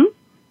come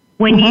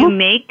when you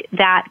make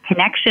that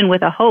connection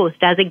with a host.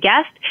 As a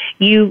guest,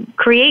 you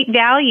create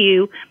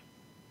value,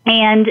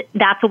 and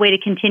that's a way to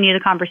continue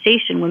the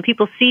conversation. When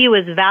people see you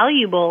as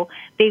valuable,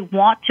 they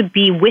want to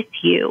be with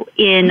you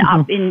in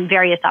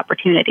various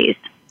opportunities.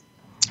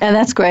 And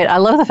that's great. I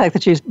love the fact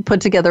that you put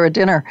together a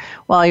dinner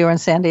while you were in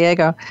San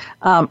Diego.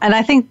 And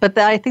I think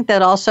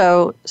that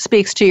also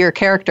speaks to your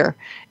character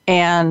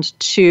and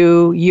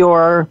to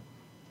your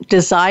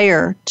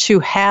desire to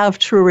have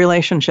true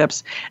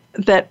relationships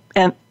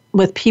and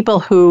with people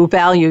who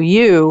value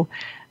you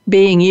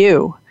being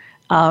you,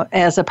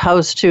 as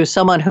opposed to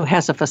someone who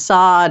has a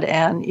facade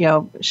and,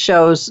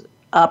 shows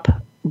up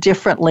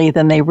differently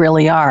than they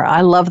really are.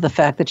 I love the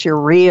fact that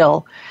you're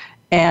real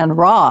and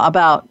raw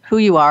about who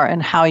you are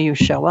and how you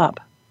show up.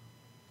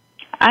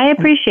 I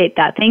appreciate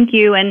that. Thank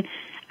you. And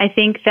I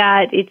think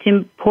that it's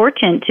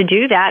important to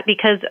do that,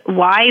 because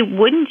why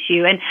wouldn't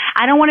you? And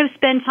I don't want to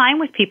spend time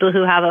with people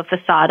who have a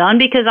facade on,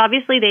 because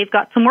obviously they've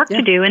got some work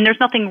to do, and there's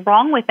nothing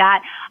wrong with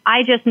that.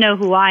 I just know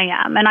who I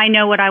am, and I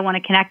know what I want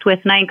to connect with,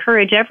 and I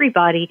encourage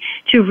everybody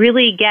to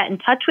really get in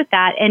touch with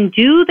that and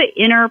do the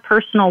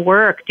interpersonal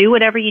work, do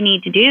whatever you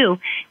need to do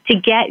to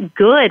get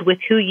good with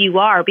who you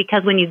are,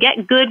 because when you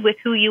get good with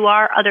who you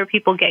are, other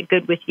people get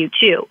good with you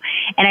too.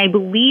 And I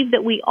believe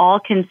that we all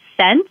can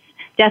sense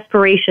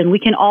desperation. We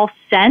can all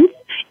sense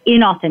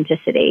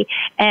inauthenticity.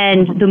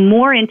 And the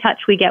more in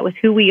touch we get with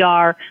who we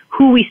are,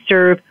 who we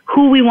serve,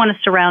 who we want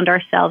to surround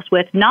ourselves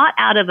with, not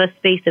out of a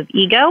space of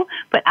ego,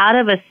 but out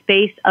of a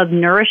space of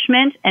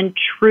nourishment and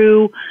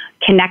true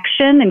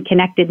connection and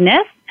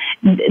connectedness,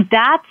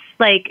 that's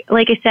like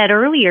I said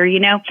earlier,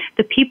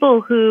 the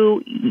people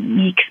who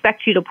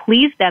expect you to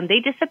please them, they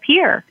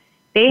disappear.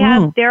 They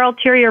have their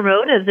ulterior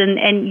motives,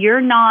 and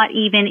you're not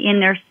even in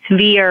their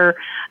sphere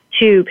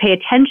to pay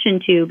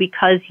attention to,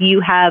 because you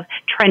have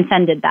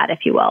transcended that,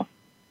 if you will.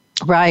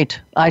 Right.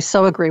 I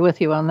so agree with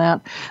you on that.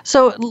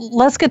 So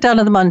let's get down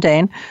to the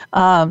mundane.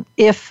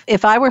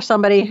 If I were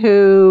somebody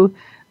who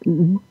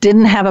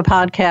didn't have a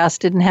podcast,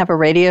 didn't have a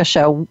radio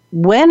show,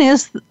 when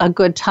is a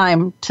good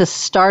time to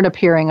start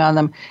appearing on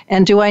them?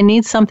 And do I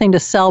need something to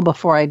sell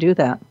before I do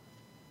that?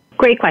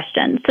 Great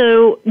question.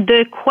 So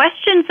the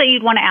questions that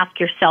you'd want to ask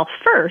yourself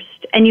first,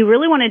 and you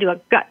really want to do a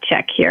gut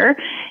check here,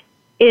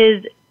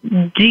 is,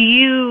 do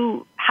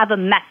you have a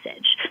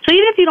message? So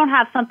even if you don't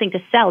have something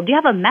to sell, do you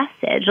have a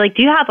message? Like,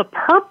 do you have a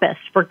purpose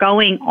for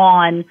going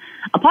on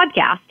a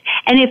podcast?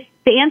 And if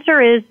the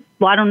answer is,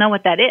 well, I don't know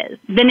what that is,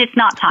 then it's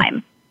not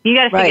time. You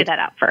got to figure that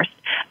out first.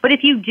 But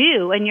if you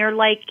do, and you're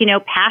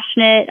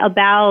passionate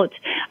about,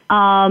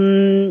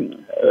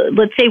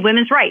 let's say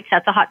women's rights,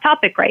 that's a hot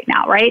topic right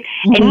now, right?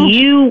 And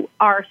you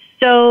are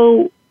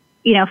so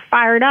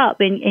fired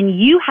up,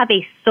 and you have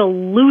a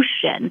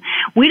solution.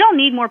 We don't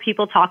need more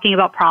people talking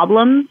about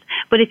problems,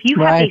 but if you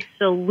have a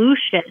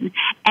solution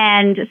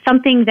and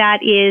something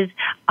that is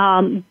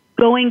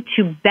going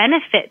to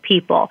benefit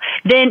people,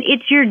 then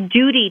it's your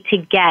duty to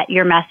get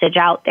your message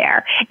out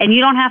there, and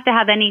you don't have to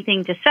have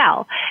anything to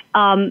sell.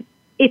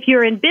 If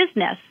you're in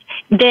business,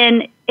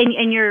 then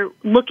and you're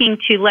looking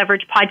to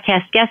leverage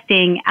podcast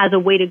guesting as a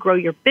way to grow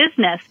your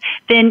business,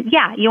 then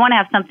you want to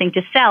have something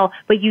to sell,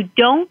 but you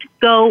don't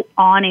go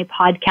on a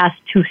podcast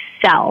to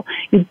sell.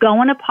 You go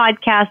on a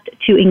podcast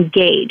to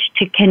engage,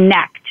 to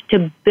connect,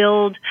 to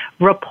build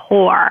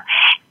rapport.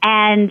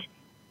 And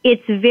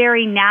it's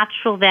very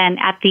natural then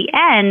at the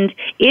end,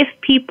 if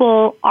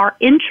people are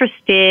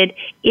interested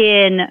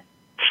in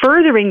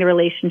furthering the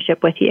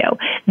relationship with you,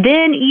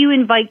 then you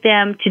invite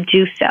them to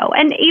do so.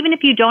 And even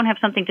if you don't have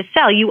something to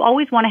sell, you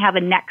always want to have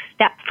a next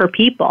step for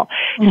people.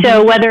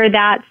 So whether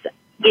that's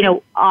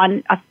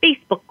on a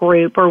Facebook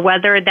group, or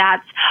whether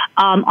that's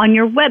on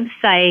your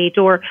website,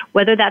 or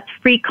whether that's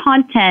free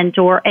content,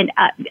 or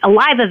a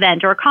live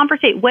event, or a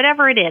conversation,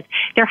 whatever it is,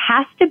 there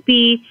has to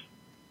be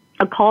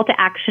a call to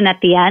action at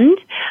the end,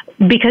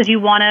 because you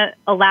want to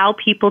allow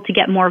people to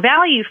get more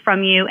value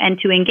from you and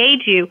to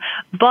engage you.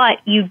 But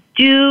you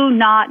do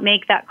not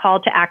make that call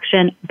to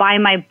action, buy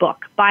my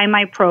book, buy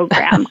my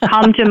program,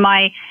 come to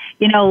my,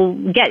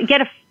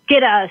 get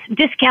a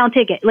discount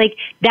ticket. Like,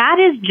 that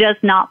is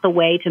just not the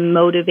way to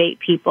motivate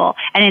people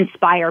and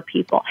inspire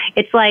people.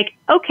 It's like,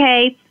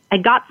 okay, I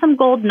got some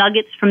gold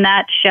nuggets from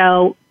that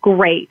show.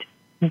 Great.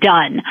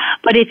 Done.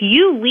 But if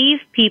you leave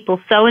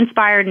people so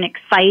inspired and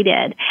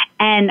excited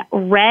and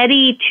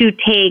ready to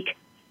take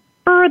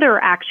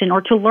further action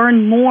or to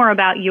learn more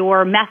about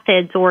your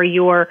methods or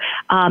your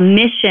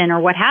mission or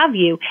what have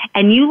you,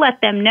 and you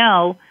let them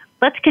know,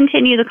 let's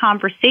continue the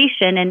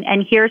conversation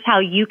and here's how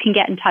you can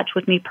get in touch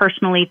with me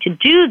personally to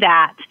do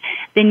that,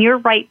 then your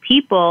right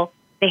people,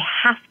 they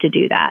have to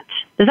do that.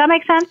 Does that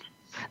make sense?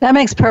 That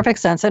makes perfect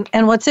sense.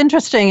 And what's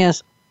interesting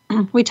is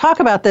we talk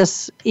about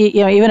this,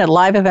 even at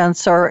live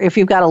events or if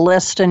you've got a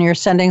list and you're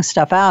sending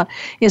stuff out,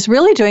 is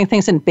really doing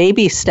things in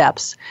baby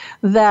steps,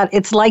 that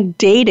it's like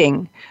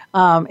dating.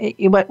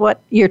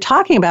 What you're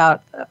talking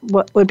about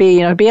what would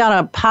be, be on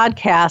a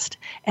podcast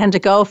and to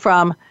go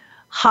from,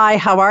 hi,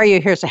 how are you?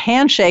 Here's a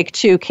handshake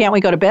to, can't we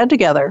go to bed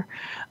together?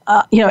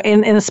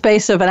 In the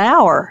space of an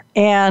hour.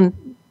 And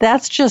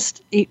that's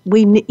just,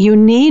 you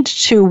need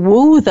to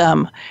woo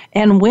them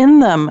and win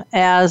them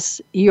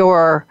as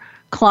your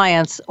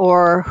clients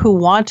or who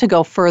want to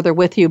go further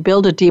with you,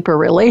 build a deeper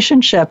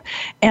relationship.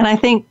 And I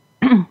think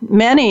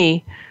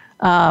many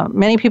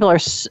people are,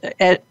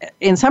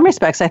 in some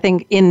respects, I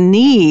think, in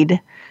need,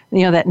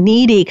 that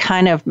needy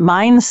kind of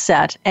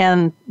mindset.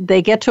 And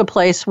they get to a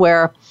place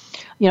where,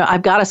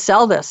 I've got to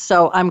sell this.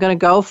 So I'm going to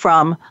go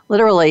from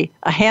literally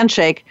a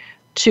handshake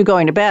to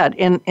going to bed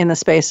in the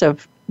space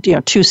of,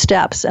 2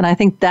 steps. And I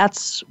think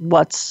that's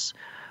what's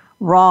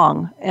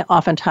wrong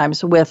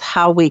oftentimes with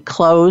how we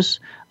close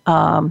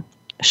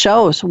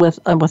shows with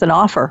an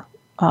offer.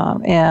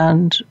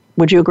 And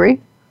would you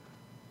agree?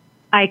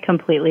 I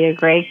completely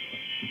agree.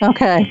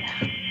 Okay.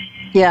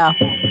 Yeah.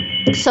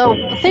 So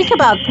think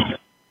about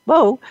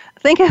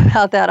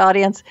that,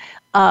 audience.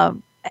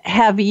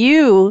 Have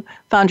you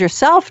found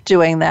yourself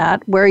doing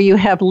that where you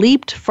have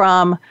leaped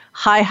from,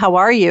 hi, how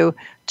are you,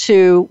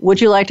 to, would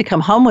you like to come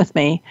home with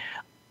me?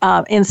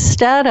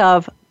 Instead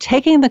of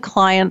taking the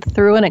client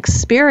through an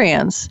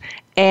experience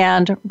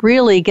and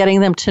really getting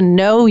them to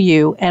know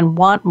you and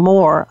want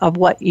more of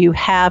what you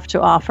have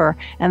to offer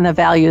and the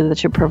value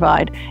that you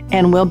provide.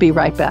 And we'll be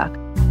right back.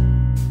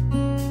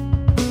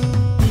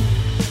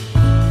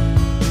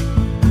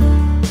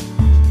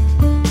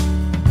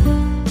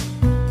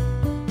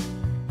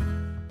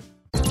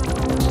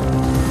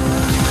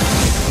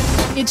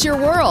 It's your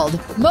world.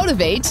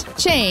 Motivate,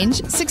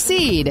 change,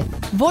 succeed.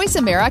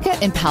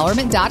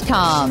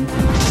 VoiceAmericaEmpowerment.com.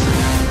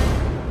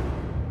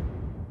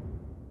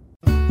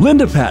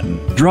 Linda Patten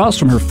draws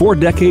from her 4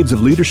 decades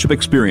of leadership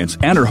experience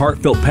and her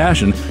heartfelt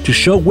passion to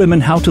show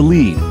women how to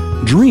lead,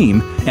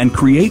 dream, and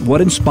create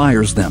what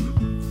inspires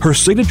them. Her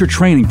signature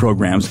training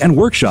programs and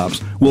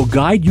workshops will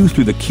guide you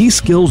through the key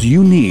skills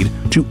you need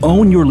to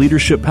own your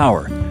leadership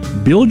power,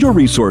 build your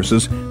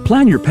resources,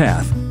 plan your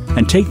path,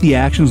 and take the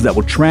actions that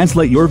will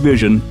translate your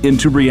vision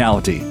into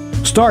reality.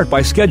 Start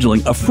by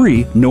scheduling a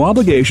free,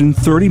 no-obligation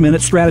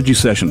 30-minute strategy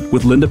session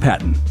with Linda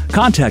Patten.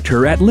 Contact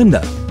her at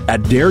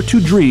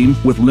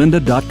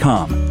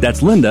Linda@daretodreamwithlinda.com.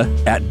 That's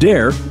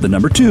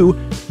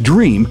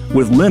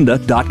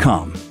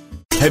Linda@dreamwithlinda.com.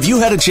 Have you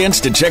had a chance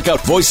to check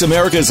out Voice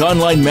America's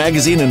online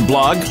magazine and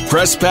blog,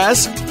 Press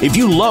Pass? If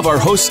you love our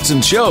hosts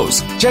and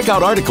shows, check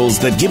out articles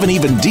that give an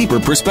even deeper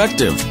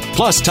perspective.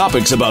 Plus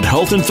topics about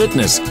health and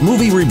fitness,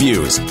 movie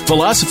reviews,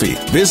 philosophy,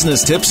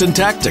 business tips and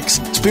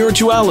tactics,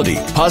 spirituality,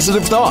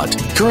 positive thought,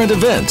 current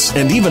events,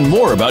 and even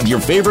more about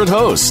your favorite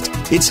host.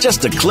 It's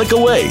just a click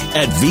away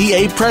at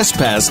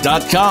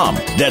vapresspass.com.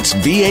 That's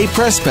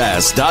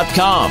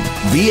vapresspass.com.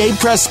 VA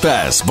Press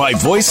Pass by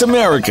Voice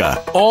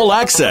America. All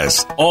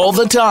access, all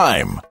the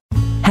time.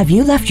 Have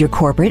you left your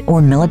corporate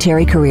or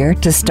military career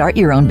to start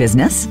your own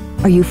business?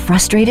 Are you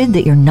frustrated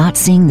that you're not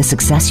seeing the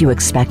success you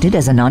expected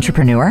as an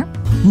entrepreneur?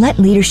 Let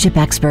leadership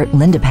expert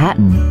Linda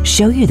Patten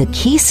show you the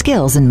key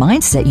skills and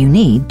mindset you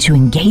need to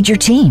engage your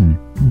team,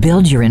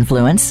 build your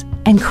influence,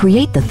 and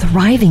create the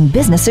thriving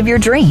business of your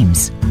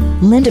dreams.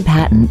 Linda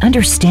Patten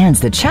understands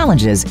the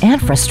challenges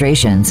and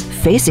frustrations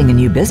facing a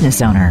new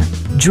business owner.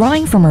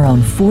 Drawing from her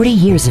own 40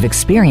 years of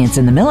experience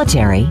in the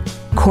military,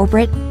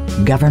 corporate,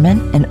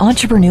 government, and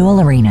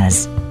entrepreneurial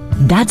arenas.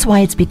 That's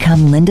why it's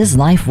become Linda's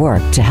life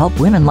work to help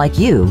women like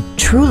you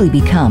truly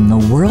become the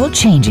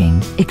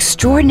world-changing,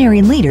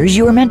 extraordinary leaders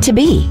you are meant to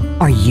be.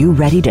 Are you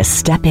ready to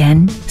step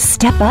in,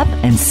 step up,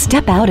 and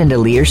step out into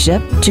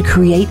leadership to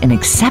create an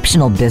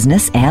exceptional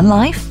business and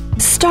life?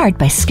 Start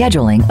by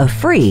scheduling a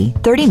free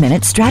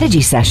 30-minute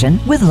strategy session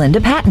with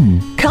Linda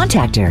Patten.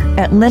 Contact her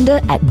at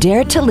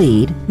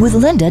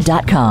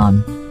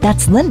Linda@daretolleadwithlinda.com.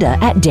 That's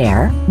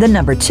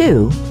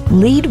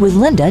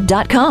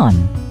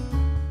Linda@leadwithlinda.com.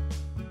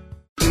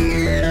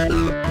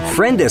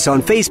 Friend us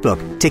on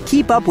Facebook to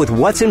keep up with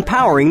what's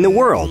empowering the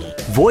world.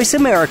 Voice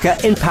America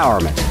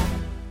Empowerment.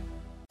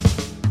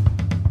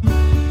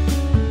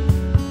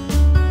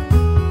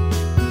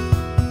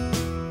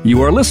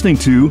 You are listening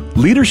to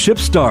Leadership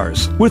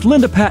Stars with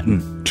Linda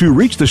Patten. To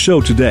reach the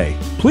show today,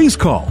 please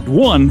call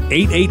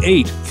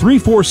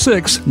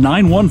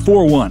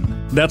 1-888-346-9141.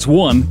 That's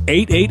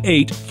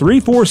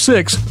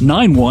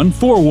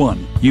 1-888-346-9141.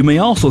 You may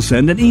also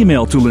send an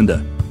email to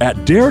Linda at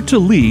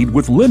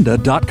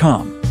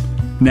daretolleadwithlinda.com.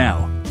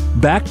 Now,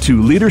 back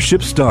to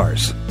Leadership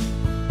Stars.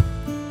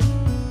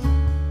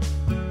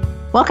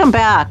 Welcome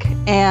back.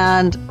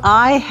 And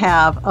I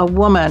have a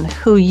woman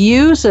who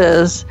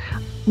uses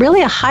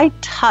really a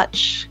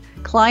high-touch,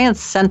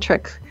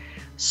 client-centric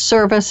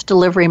service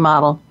delivery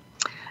model.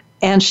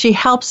 And she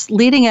helps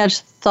leading-edge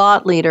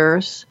thought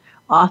leaders,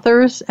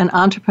 authors, and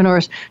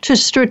entrepreneurs to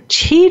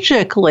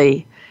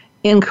strategically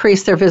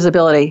increase their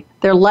visibility,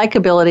 their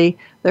likability,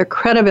 their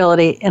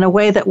credibility in a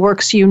way that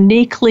works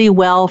uniquely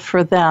well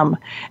for them.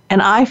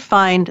 And I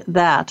find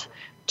that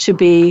to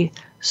be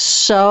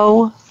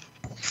so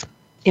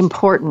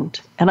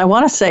important. And I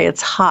want to say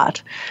it's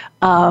hot.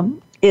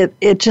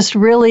 It just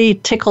really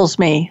tickles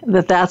me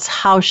that that's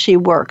how she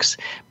works,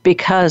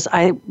 because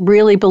I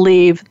really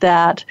believe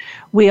that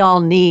we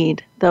all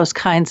need those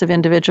kinds of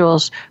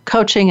individuals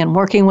coaching and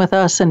working with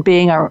us and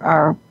being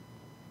our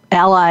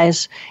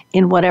allies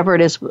in whatever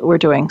it is we're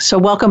doing. So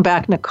welcome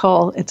back,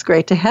 Nicole. It's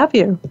great to have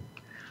you.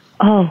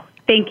 Oh,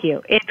 thank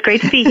you. It's great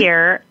to be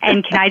here.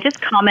 And can I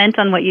just comment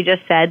on what you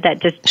just said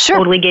that just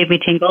totally gave me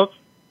tingles?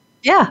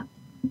 Yeah.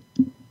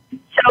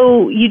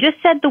 So you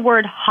just said the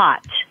word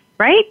hot,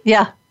 right?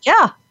 Yeah.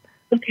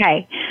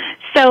 Okay.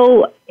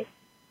 So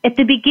at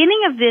the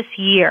beginning of this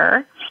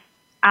year,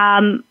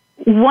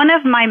 one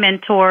of my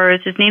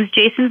mentors, his name's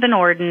Jason Van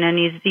Orden,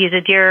 and he's a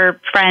dear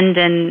friend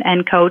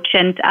and coach,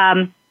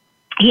 and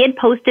he had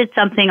posted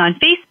something on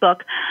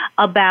Facebook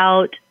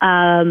about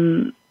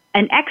an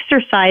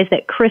exercise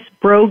that Chris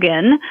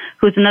Brogan,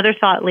 who's another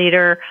thought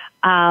leader,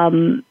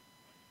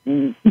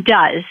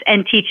 does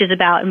and teaches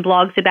about and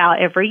blogs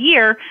about every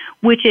year,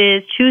 which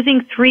is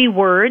choosing 3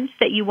 words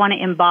that you want to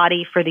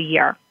embody for the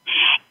year.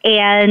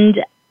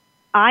 And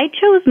I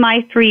chose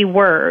my 3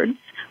 words,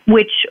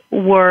 which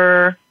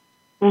were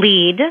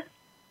lead,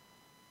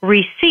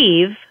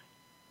 receive,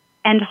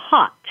 and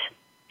hot.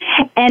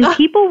 And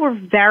people were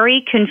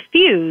very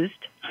confused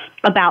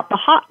about the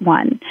hot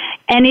one.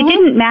 And it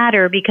didn't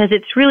matter, because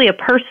it's really a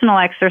personal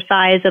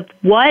exercise of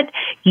what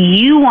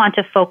you want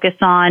to focus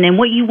on and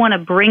what you want to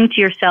bring to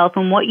yourself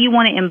and what you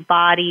want to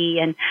embody,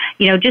 and,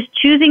 just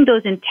choosing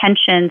those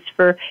intentions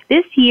for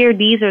this year.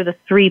 These are the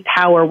 3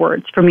 power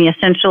words for me,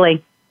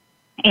 essentially.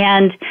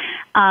 And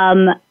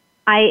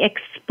I've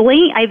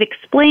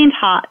explained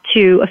hot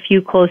to a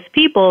few close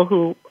people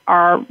who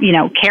are,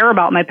 care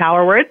about my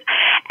power words.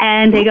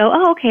 And they go,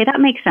 oh, okay, that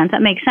makes sense.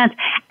 And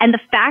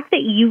the fact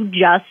that you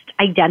just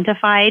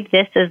identified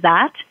this as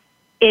that,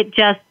 it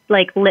just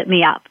lit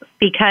me up,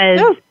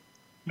 because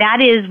that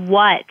is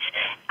what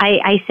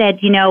I said,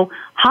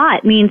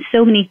 hot means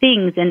so many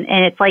things, and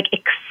it's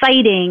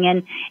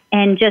exciting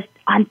and just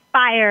on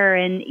fire,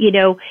 and,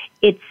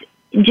 it's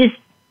just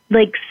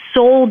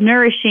soul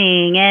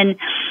nourishing, and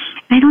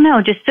I don't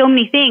know, just so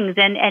many things.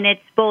 And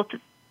it's both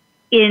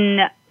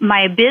in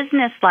my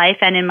business life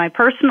and in my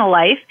personal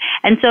life.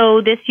 And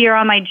so this year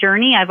on my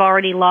journey, I've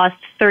already lost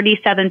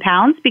 37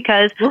 pounds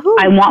because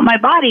I want my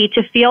body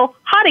to feel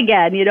hot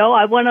again.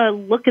 I want to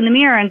look in the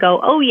mirror and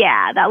go, oh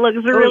yeah, that looks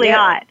really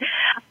hot.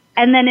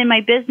 And then in my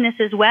business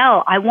as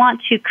well, I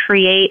want to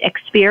create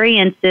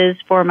experiences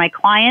for my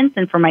clients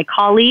and for my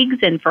colleagues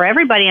and for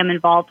everybody I'm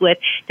involved with,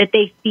 that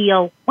they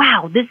feel,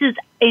 wow, this is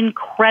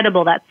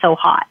incredible. That's so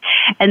hot.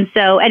 And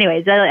so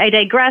anyways, I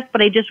digress,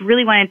 but I just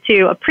really wanted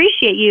to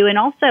appreciate you. And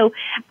also,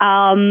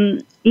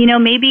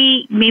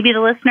 maybe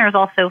the listeners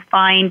also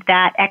find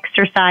that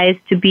exercise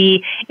to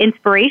be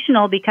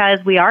inspirational,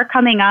 because we are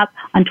coming up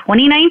on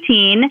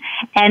 2019.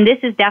 And this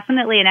is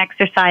definitely an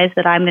exercise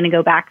that I'm going to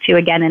go back to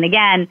again and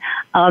again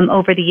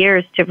over the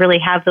years, to really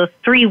have those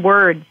 3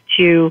 words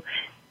to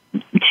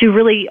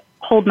really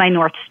hold my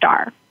North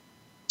Star.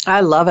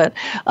 I love it.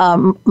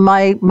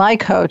 My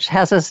coach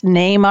has us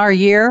name our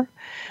year.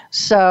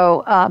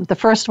 So the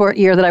first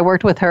year that I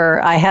worked with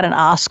her, I had an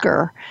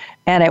Oscar,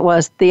 and it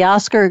was the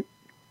Oscar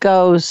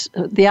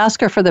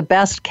for the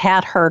best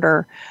cat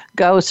herder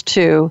goes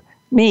to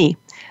me.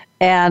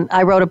 And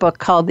I wrote a book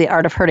called The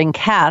Art of Herding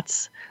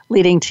Cats,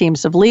 Leading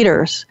Teams of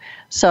Leaders.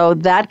 So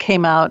that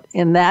came out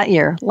in that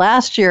year.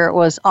 Last year, it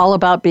was all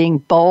about being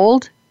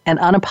bold and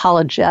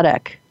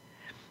unapologetic.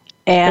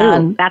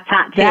 And that's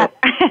hot too.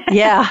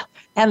 Yeah.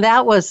 And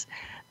that was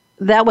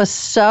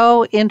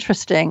so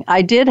interesting.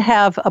 I did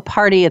have a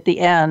party at the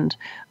end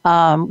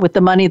with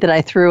the money that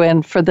I threw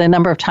in for the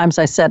number of times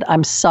I said,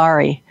 I'm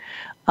sorry.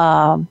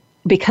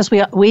 Because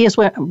we as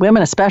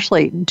women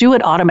especially do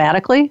it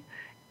automatically.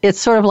 It's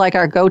sort of like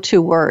our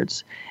go-to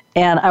words.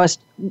 And I was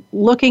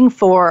looking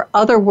for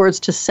other words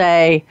to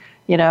say,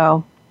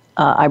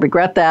 I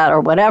regret that,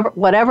 or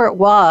whatever it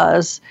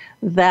was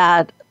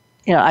that,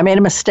 I made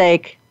a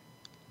mistake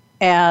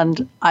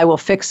and I will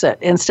fix it,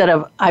 instead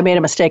of I made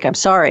a mistake, I'm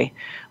sorry.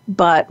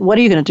 But what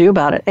are you going to do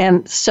about it?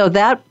 And so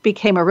that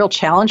became a real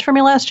challenge for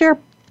me last year.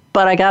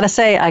 But I got to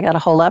say, I got a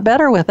whole lot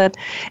better with it.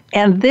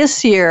 And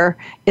this year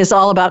is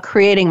all about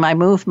creating my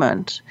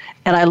movement.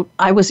 And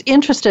I was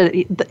interested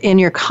in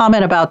your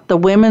comment about the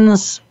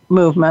women's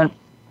movement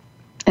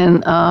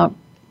and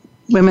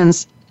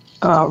women's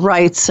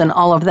rights and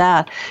all of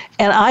that.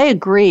 And I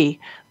agree.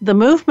 The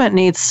movement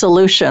needs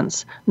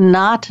solutions,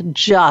 not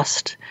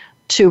just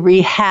to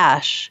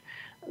rehash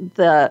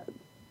the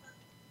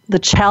the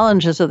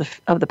challenges of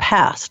the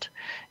past.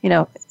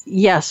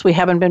 Yes, we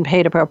haven't been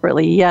paid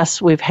appropriately.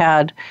 Yes, we've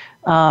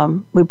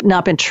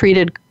not been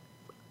treated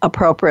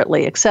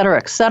appropriately, et cetera,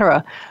 et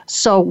cetera.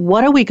 So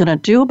what are we going to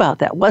do about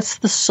that? What's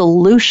the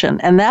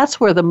solution? And that's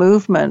where the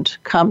movement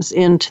comes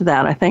into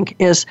that, I think,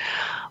 is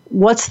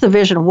what's the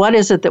vision? What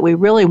is it that we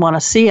really want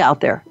to see out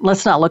there?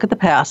 Let's not look at the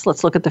past.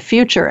 Let's look at the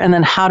future. And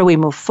then how do we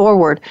move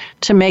forward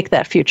to make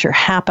that future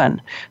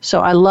happen? So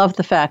I love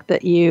the fact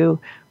that you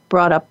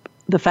brought up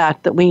the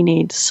fact that we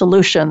need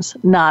solutions,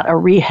 not a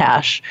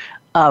rehash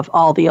of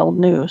all the old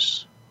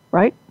news,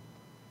 right?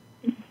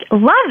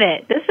 Love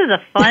it. This is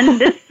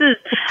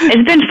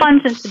it's been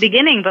fun since the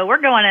beginning, but we're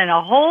going in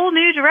a whole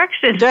new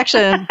direction.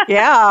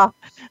 Yeah.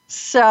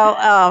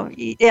 So,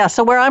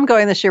 so where I'm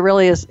going this year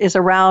really is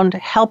around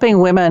helping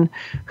women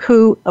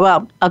who,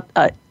 one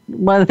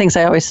of the things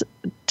I always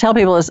tell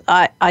people is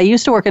I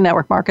used to work in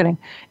network marketing,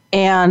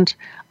 and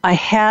I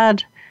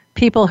had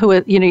people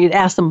who, you'd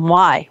ask them,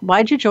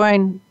 why'd you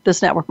join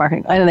this network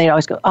marketing? And they'd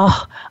always go,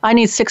 I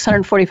need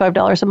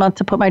 $645 a month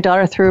to put my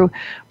daughter through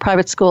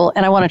private school,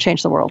 and I want to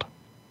change the world.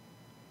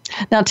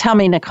 Now tell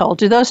me, Nicole,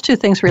 do those two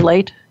things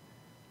relate?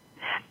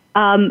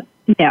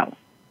 No.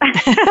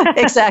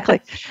 Exactly.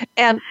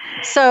 And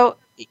so,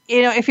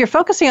 if you're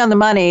focusing on the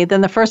money,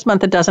 then the first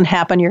month it doesn't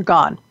happen, you're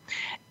gone.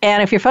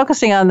 And if you're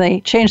focusing on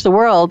the change the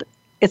world,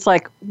 it's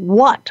like,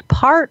 what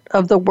part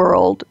of the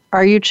world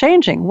are you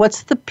changing?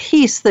 What's the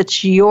piece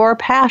that's your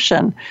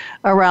passion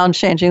around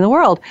changing the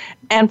world?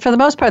 And for the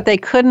most part, they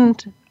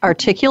couldn't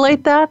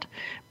articulate that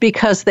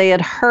because they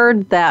had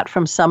heard that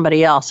from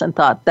somebody else and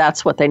thought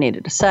that's what they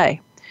needed to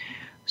say.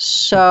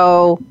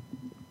 So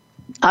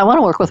I want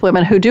to work with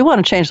women who do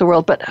want to change the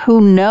world, but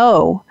who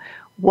know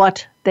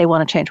what they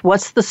want to change.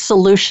 What's the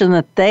solution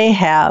that they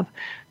have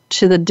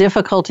to the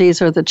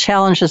difficulties or the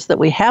challenges that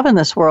we have in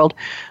this world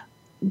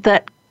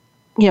that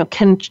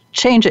can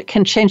change it,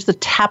 can change the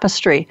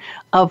tapestry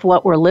of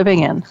what we're living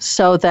in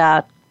so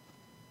that,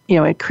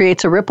 it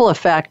creates a ripple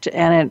effect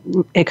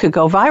and it could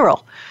go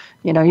viral.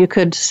 You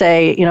could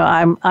say,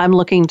 I'm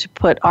looking to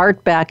put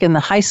art back in the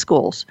high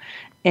schools.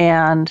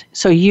 And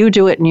so you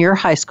do it in your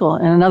high school,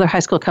 and another high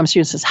school comes to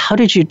you and says, how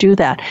did you do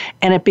that?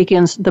 And it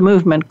begins, the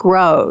movement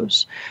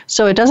grows.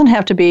 So it doesn't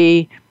have to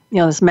be,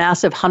 this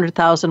massive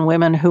 100,000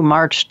 women who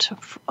marched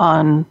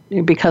on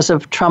because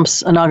of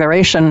Trump's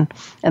inauguration,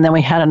 and then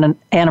we had an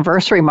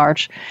anniversary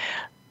march.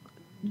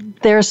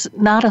 There's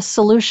not a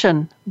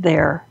solution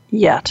there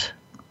yet.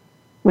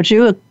 Would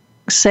you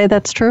say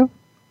that's true?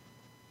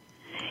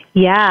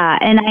 Yeah,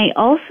 and I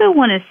also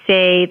want to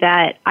say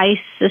that I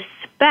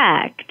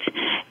suspect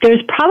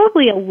there's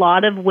probably a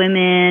lot of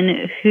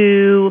women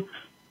who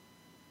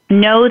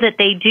know that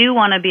they do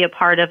want to be a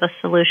part of a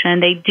solution.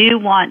 They do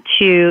want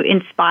to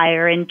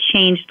inspire and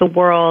change the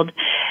world,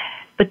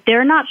 but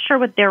they're not sure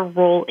what their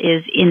role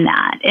is in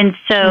that. And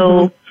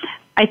so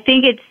I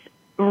think it's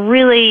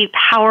really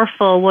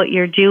powerful what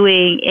you're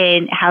doing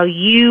and how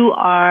you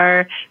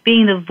are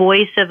being the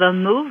voice of a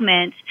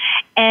movement.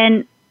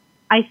 And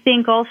I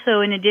think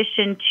also in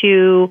addition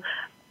to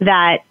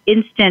that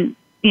instant,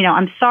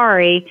 I'm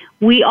sorry,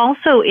 we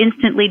also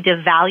instantly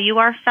devalue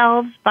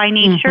ourselves by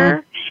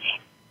nature.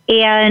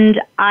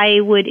 And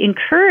I would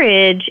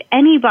encourage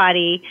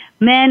anybody,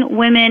 men,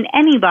 women,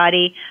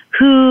 anybody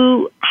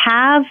who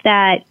have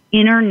that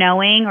inner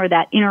knowing or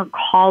that inner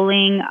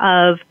calling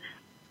of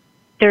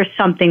there's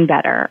something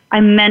better.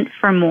 I'm meant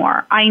for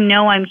more. I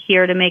know I'm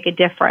here to make a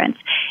difference.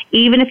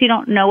 Even if you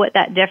don't know what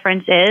that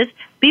difference is,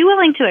 be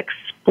willing to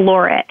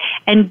explore it.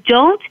 And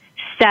don't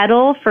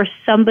settle for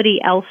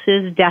somebody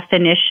else's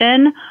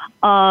definition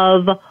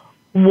of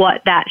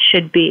what that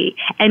should be.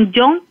 And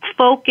don't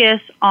focus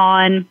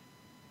on,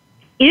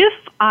 if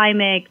I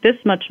make this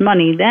much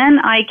money, then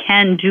I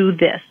can do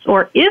this.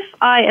 Or if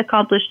I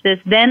accomplish this,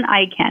 then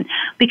I can.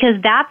 Because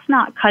that's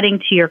not cutting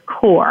to your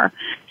core.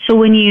 So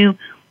when you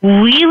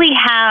really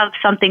have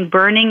something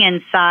burning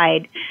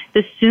inside,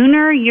 the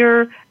sooner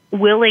you're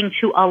willing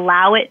to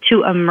allow it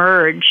to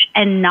emerge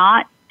and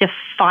not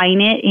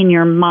define it in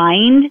your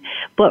mind,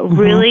 but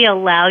really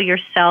allow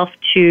yourself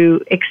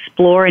to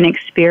explore and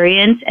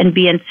experience and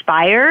be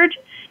inspired,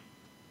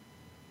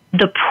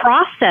 the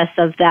process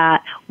of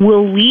that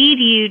will lead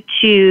you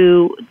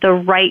to the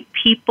right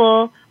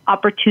people,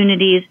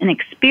 opportunities, and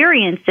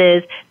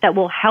experiences that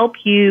will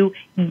help you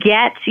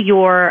get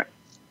your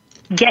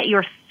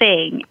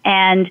thing.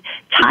 And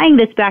tying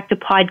this back to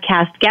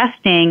podcast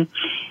guesting,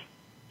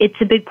 it's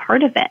a big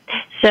part of it.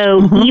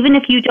 So even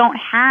if you don't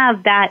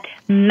have that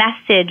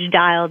message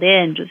dialed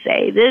in to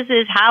say, this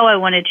is how I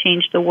want to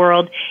change the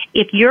world,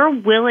 if you're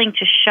willing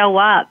to show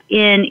up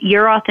in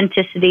your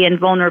authenticity and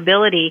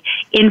vulnerability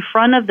in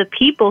front of the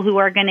people who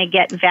are going to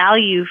get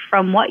value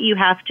from what you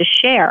have to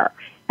share,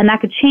 and that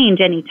could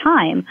change any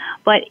time,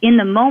 but in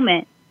the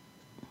moment,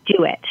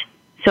 do it.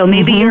 So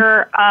maybe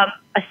you're a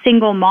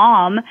single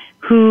mom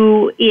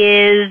who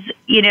is,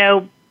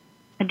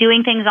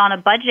 doing things on a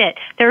budget.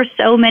 There are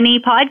so many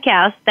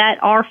podcasts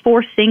that are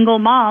for single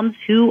moms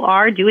who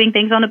are doing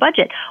things on a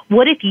budget.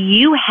 What if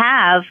you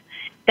have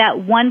that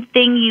one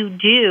thing you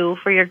do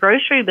for your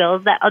grocery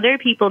bills that other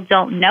people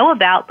don't know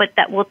about, but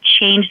that will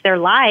change their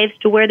lives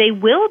to where they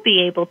will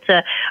be able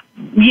to,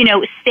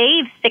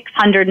 save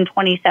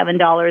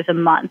 $627 a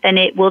month. And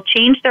it will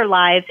change their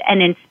lives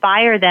and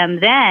inspire them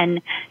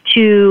then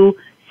to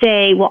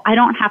say, well, I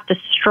don't have to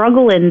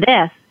struggle in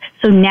this.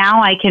 So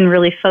now I can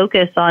really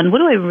focus on what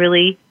do I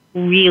really,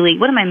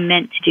 what am I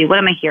meant to do? What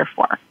am I here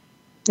for?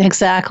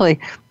 Exactly.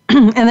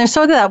 And there's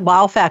sort of that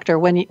wow factor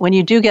when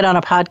you do get on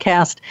a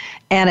podcast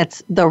and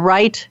it's the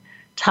right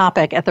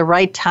topic at the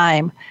right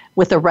time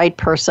with the right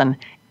person,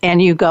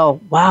 and you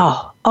go,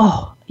 wow,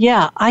 oh,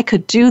 yeah, I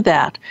could do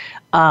that.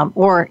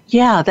 Or,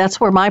 yeah, that's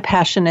where my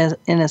passion is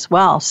in as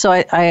well. So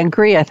I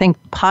agree. I think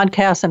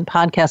podcasts and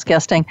podcast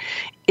guesting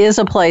is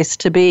a place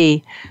to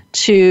be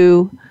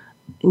to,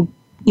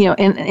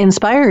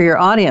 inspire your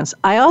audience.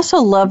 I also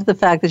love the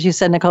fact that you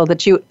said, Nicole,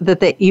 that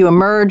you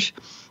emerge,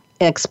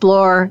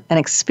 explore, and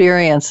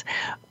experience.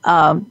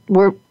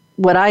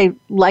 What I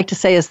like to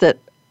say is that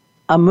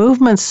a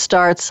movement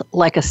starts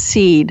like a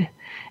seed,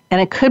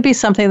 and it could be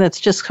something that's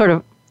just sort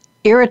of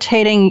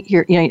irritating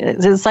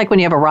it's like when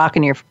you have a rock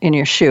in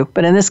your shoe,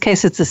 but in this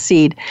case it's a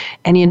seed,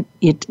 and you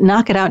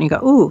knock it out and you go,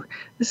 ooh,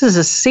 this is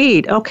a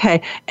seed,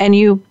 okay, and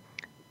you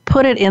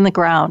put it in the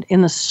ground,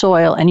 in the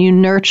soil, and you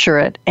nurture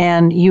it,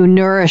 and you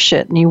nourish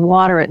it, and you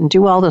water it, and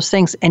do all those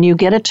things, and you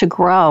get it to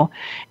grow.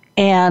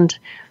 And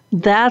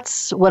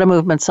that's what a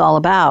movement's all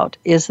about,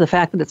 is the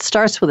fact that it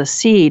starts with a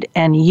seed,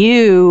 and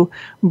you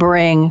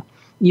bring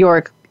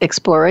your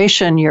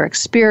exploration, your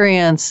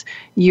experience,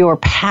 your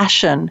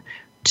passion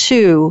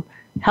to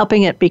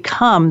helping it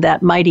become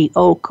that mighty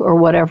oak or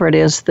whatever it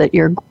is that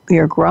you're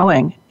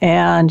growing.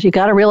 And you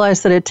got to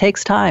realize that it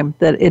takes time,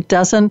 that it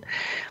doesn't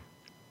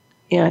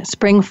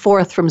spring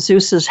forth from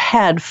Zeus's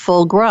head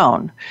full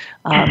grown.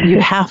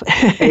 You have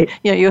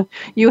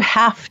you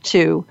have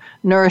to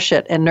nourish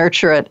it and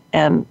nurture it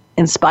and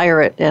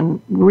inspire it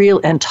and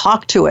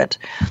talk to it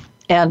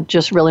and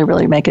just really,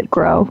 really make it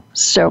grow.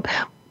 So,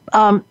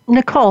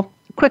 Nicole,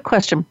 quick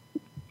question.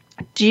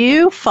 Do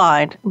you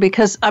find,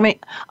 because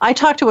I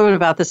talk to women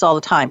about this all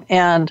the time,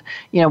 and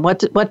what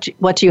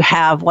do you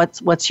have?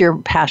 What's your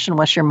passion?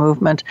 What's your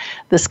movement?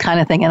 This kind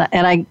of thing,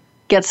 and I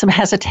get some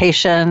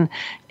hesitation,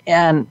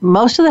 and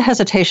most of the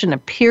hesitation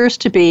appears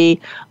to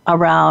be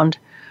around,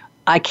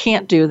 I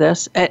can't do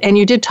this. And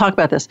you did talk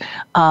about this.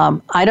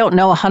 I don't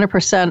know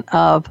 100%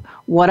 of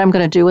what I'm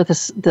going to do with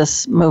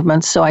this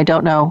movement, so I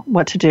don't know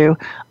what to do.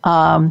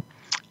 I'm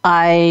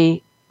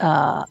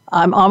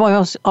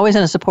always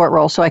in a support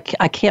role, so I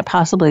can't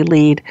possibly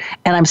lead.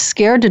 And I'm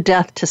scared to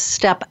death to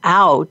step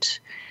out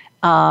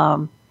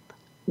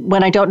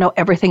when I don't know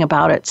everything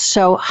about it.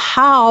 So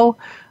how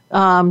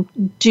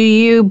do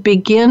you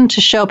begin to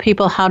show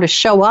people how to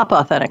show up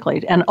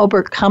authentically and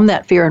overcome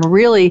that fear and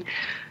really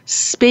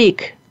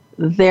speak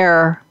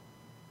their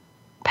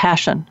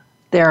passion,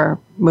 their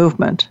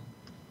movement?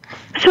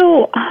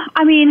 So,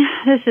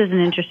 this is an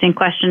interesting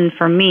question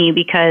for me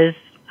because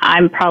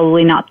I'm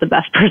probably not the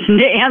best person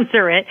to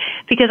answer it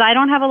because I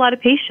don't have a lot of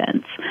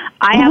patience.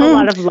 I have a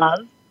lot of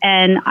love,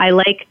 and I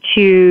like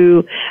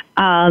to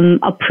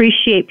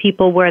appreciate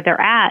people where they're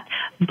at,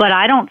 but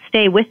I don't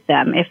stay with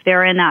them if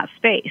they're in that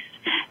space.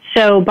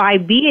 So by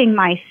being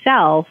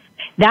myself,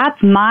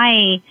 that's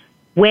my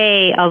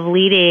way of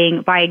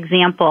leading by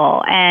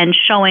example and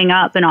showing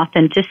up in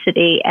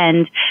authenticity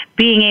and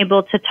being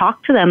able to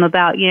talk to them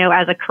about,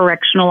 as a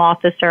correctional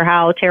officer,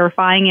 how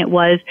terrifying it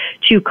was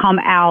to come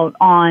out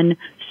on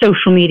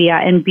social media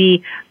and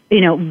be,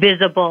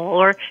 visible,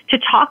 or to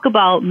talk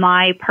about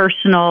my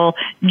personal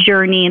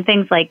journey and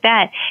things like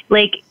that.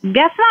 Like,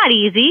 that's not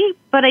easy,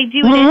 but I do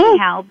it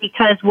anyhow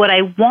because what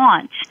I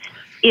want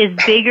is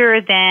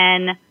bigger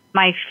than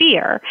my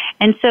fear.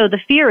 And so the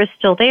fear is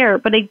still there,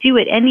 but I do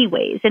it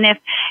anyways. And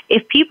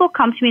if people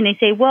come to me and they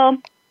say, well,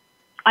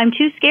 I'm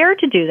too scared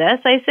to do this,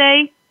 I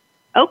say,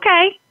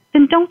 okay,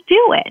 then don't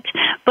do it.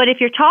 But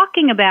if you're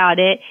talking about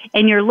it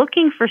and you're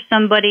looking for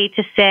somebody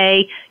to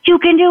say, you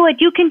can do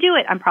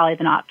it, I'm probably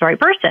not the right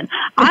person.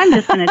 I'm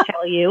just going to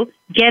tell you,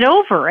 get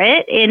over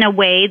it in a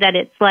way that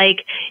it's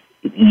like,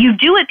 you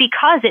do it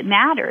because it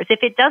matters.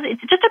 If it doesn't,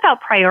 it's just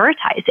about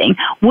prioritizing.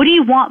 What do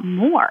you want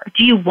more?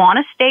 Do you want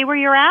to stay where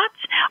you're at?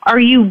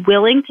 Are you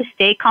willing to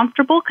stay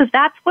comfortable? Because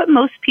that's what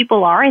most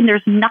people are, and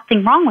there's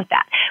nothing wrong with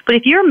that. But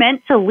if you're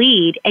meant to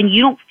lead and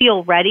you don't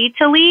feel ready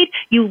to lead,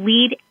 you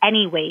lead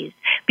anyways,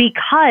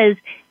 because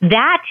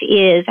that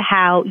is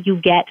how you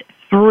get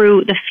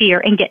through the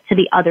fear and get to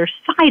the other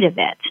side of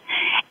it.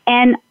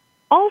 And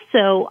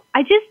also,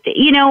 I just,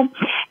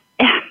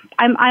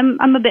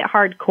 I'm a bit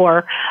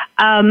hardcore.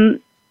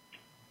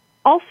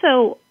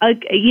 Also,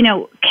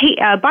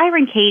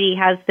 Byron Katie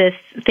has this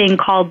thing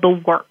called the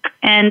work.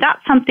 And that's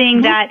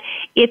something that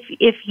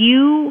if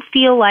you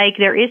feel like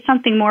there is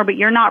something more, but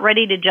you're not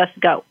ready to just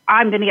go,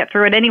 I'm going to get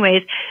through it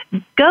anyways,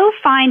 go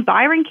find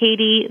Byron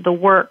Katie, the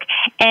work.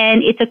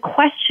 And it's a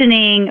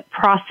questioning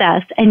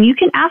process. And you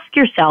can ask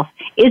yourself,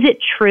 is it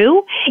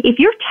true? If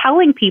you're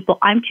telling people,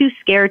 I'm too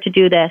scared to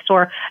do this,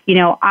 or,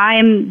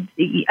 I'm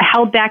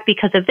held back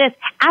because of this,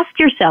 ask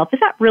yourself, is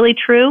that really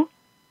true?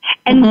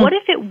 And what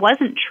if it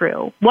wasn't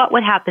true? What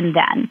would happen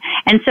then?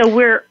 And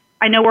so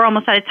I know we're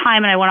almost out of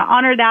time, and I want to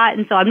honor that,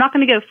 and so I'm not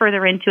going to go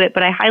further into it,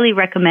 but I highly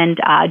recommend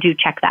do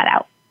check that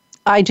out.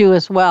 I do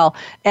as well.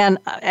 And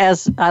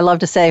as I love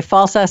to say,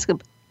 false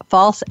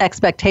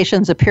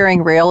expectations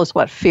appearing real is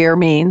what fear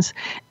means.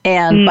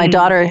 And my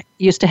daughter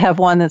used to have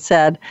one that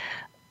said,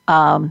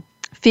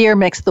 fear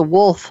makes the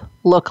wolf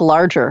look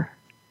larger.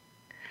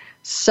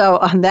 So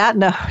on that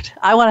note,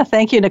 I want to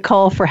thank you,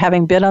 Nicole, for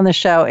having been on the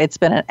show. It's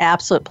been an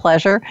absolute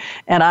pleasure,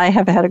 and I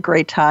have had a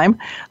great time.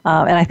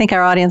 And I think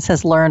our audience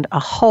has learned a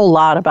whole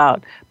lot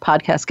about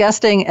podcast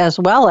guesting, as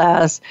well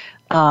as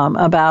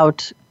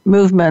about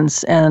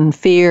movements and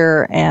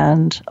fear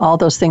and all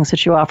those things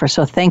that you offer.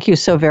 So thank you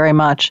so very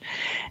much.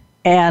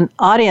 And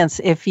audience,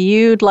 if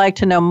you'd like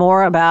to know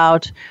more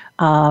about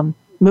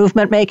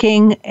movement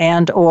making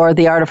and or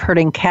the art of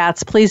herding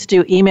cats, please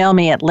do email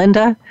me at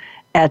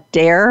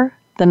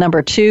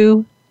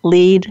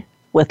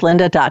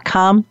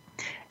linda@leadwithlinda.com.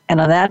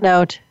 And on that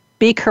note,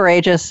 be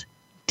courageous,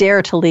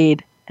 dare to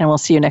lead, and we'll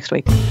see you next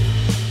week.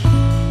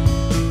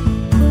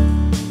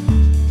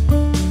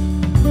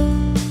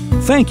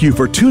 Thank you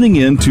for tuning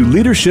in to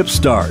Leadership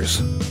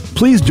Stars.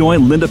 Please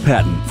join Linda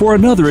Patten for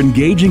another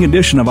engaging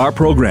edition of our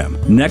program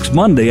next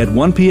Monday at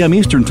 1 p.m.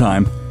 Eastern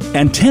Time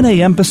and 10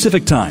 a.m.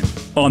 Pacific Time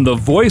on the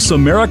Voice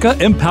America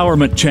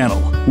Empowerment Channel.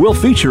 We'll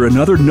feature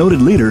another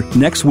noted leader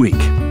next week.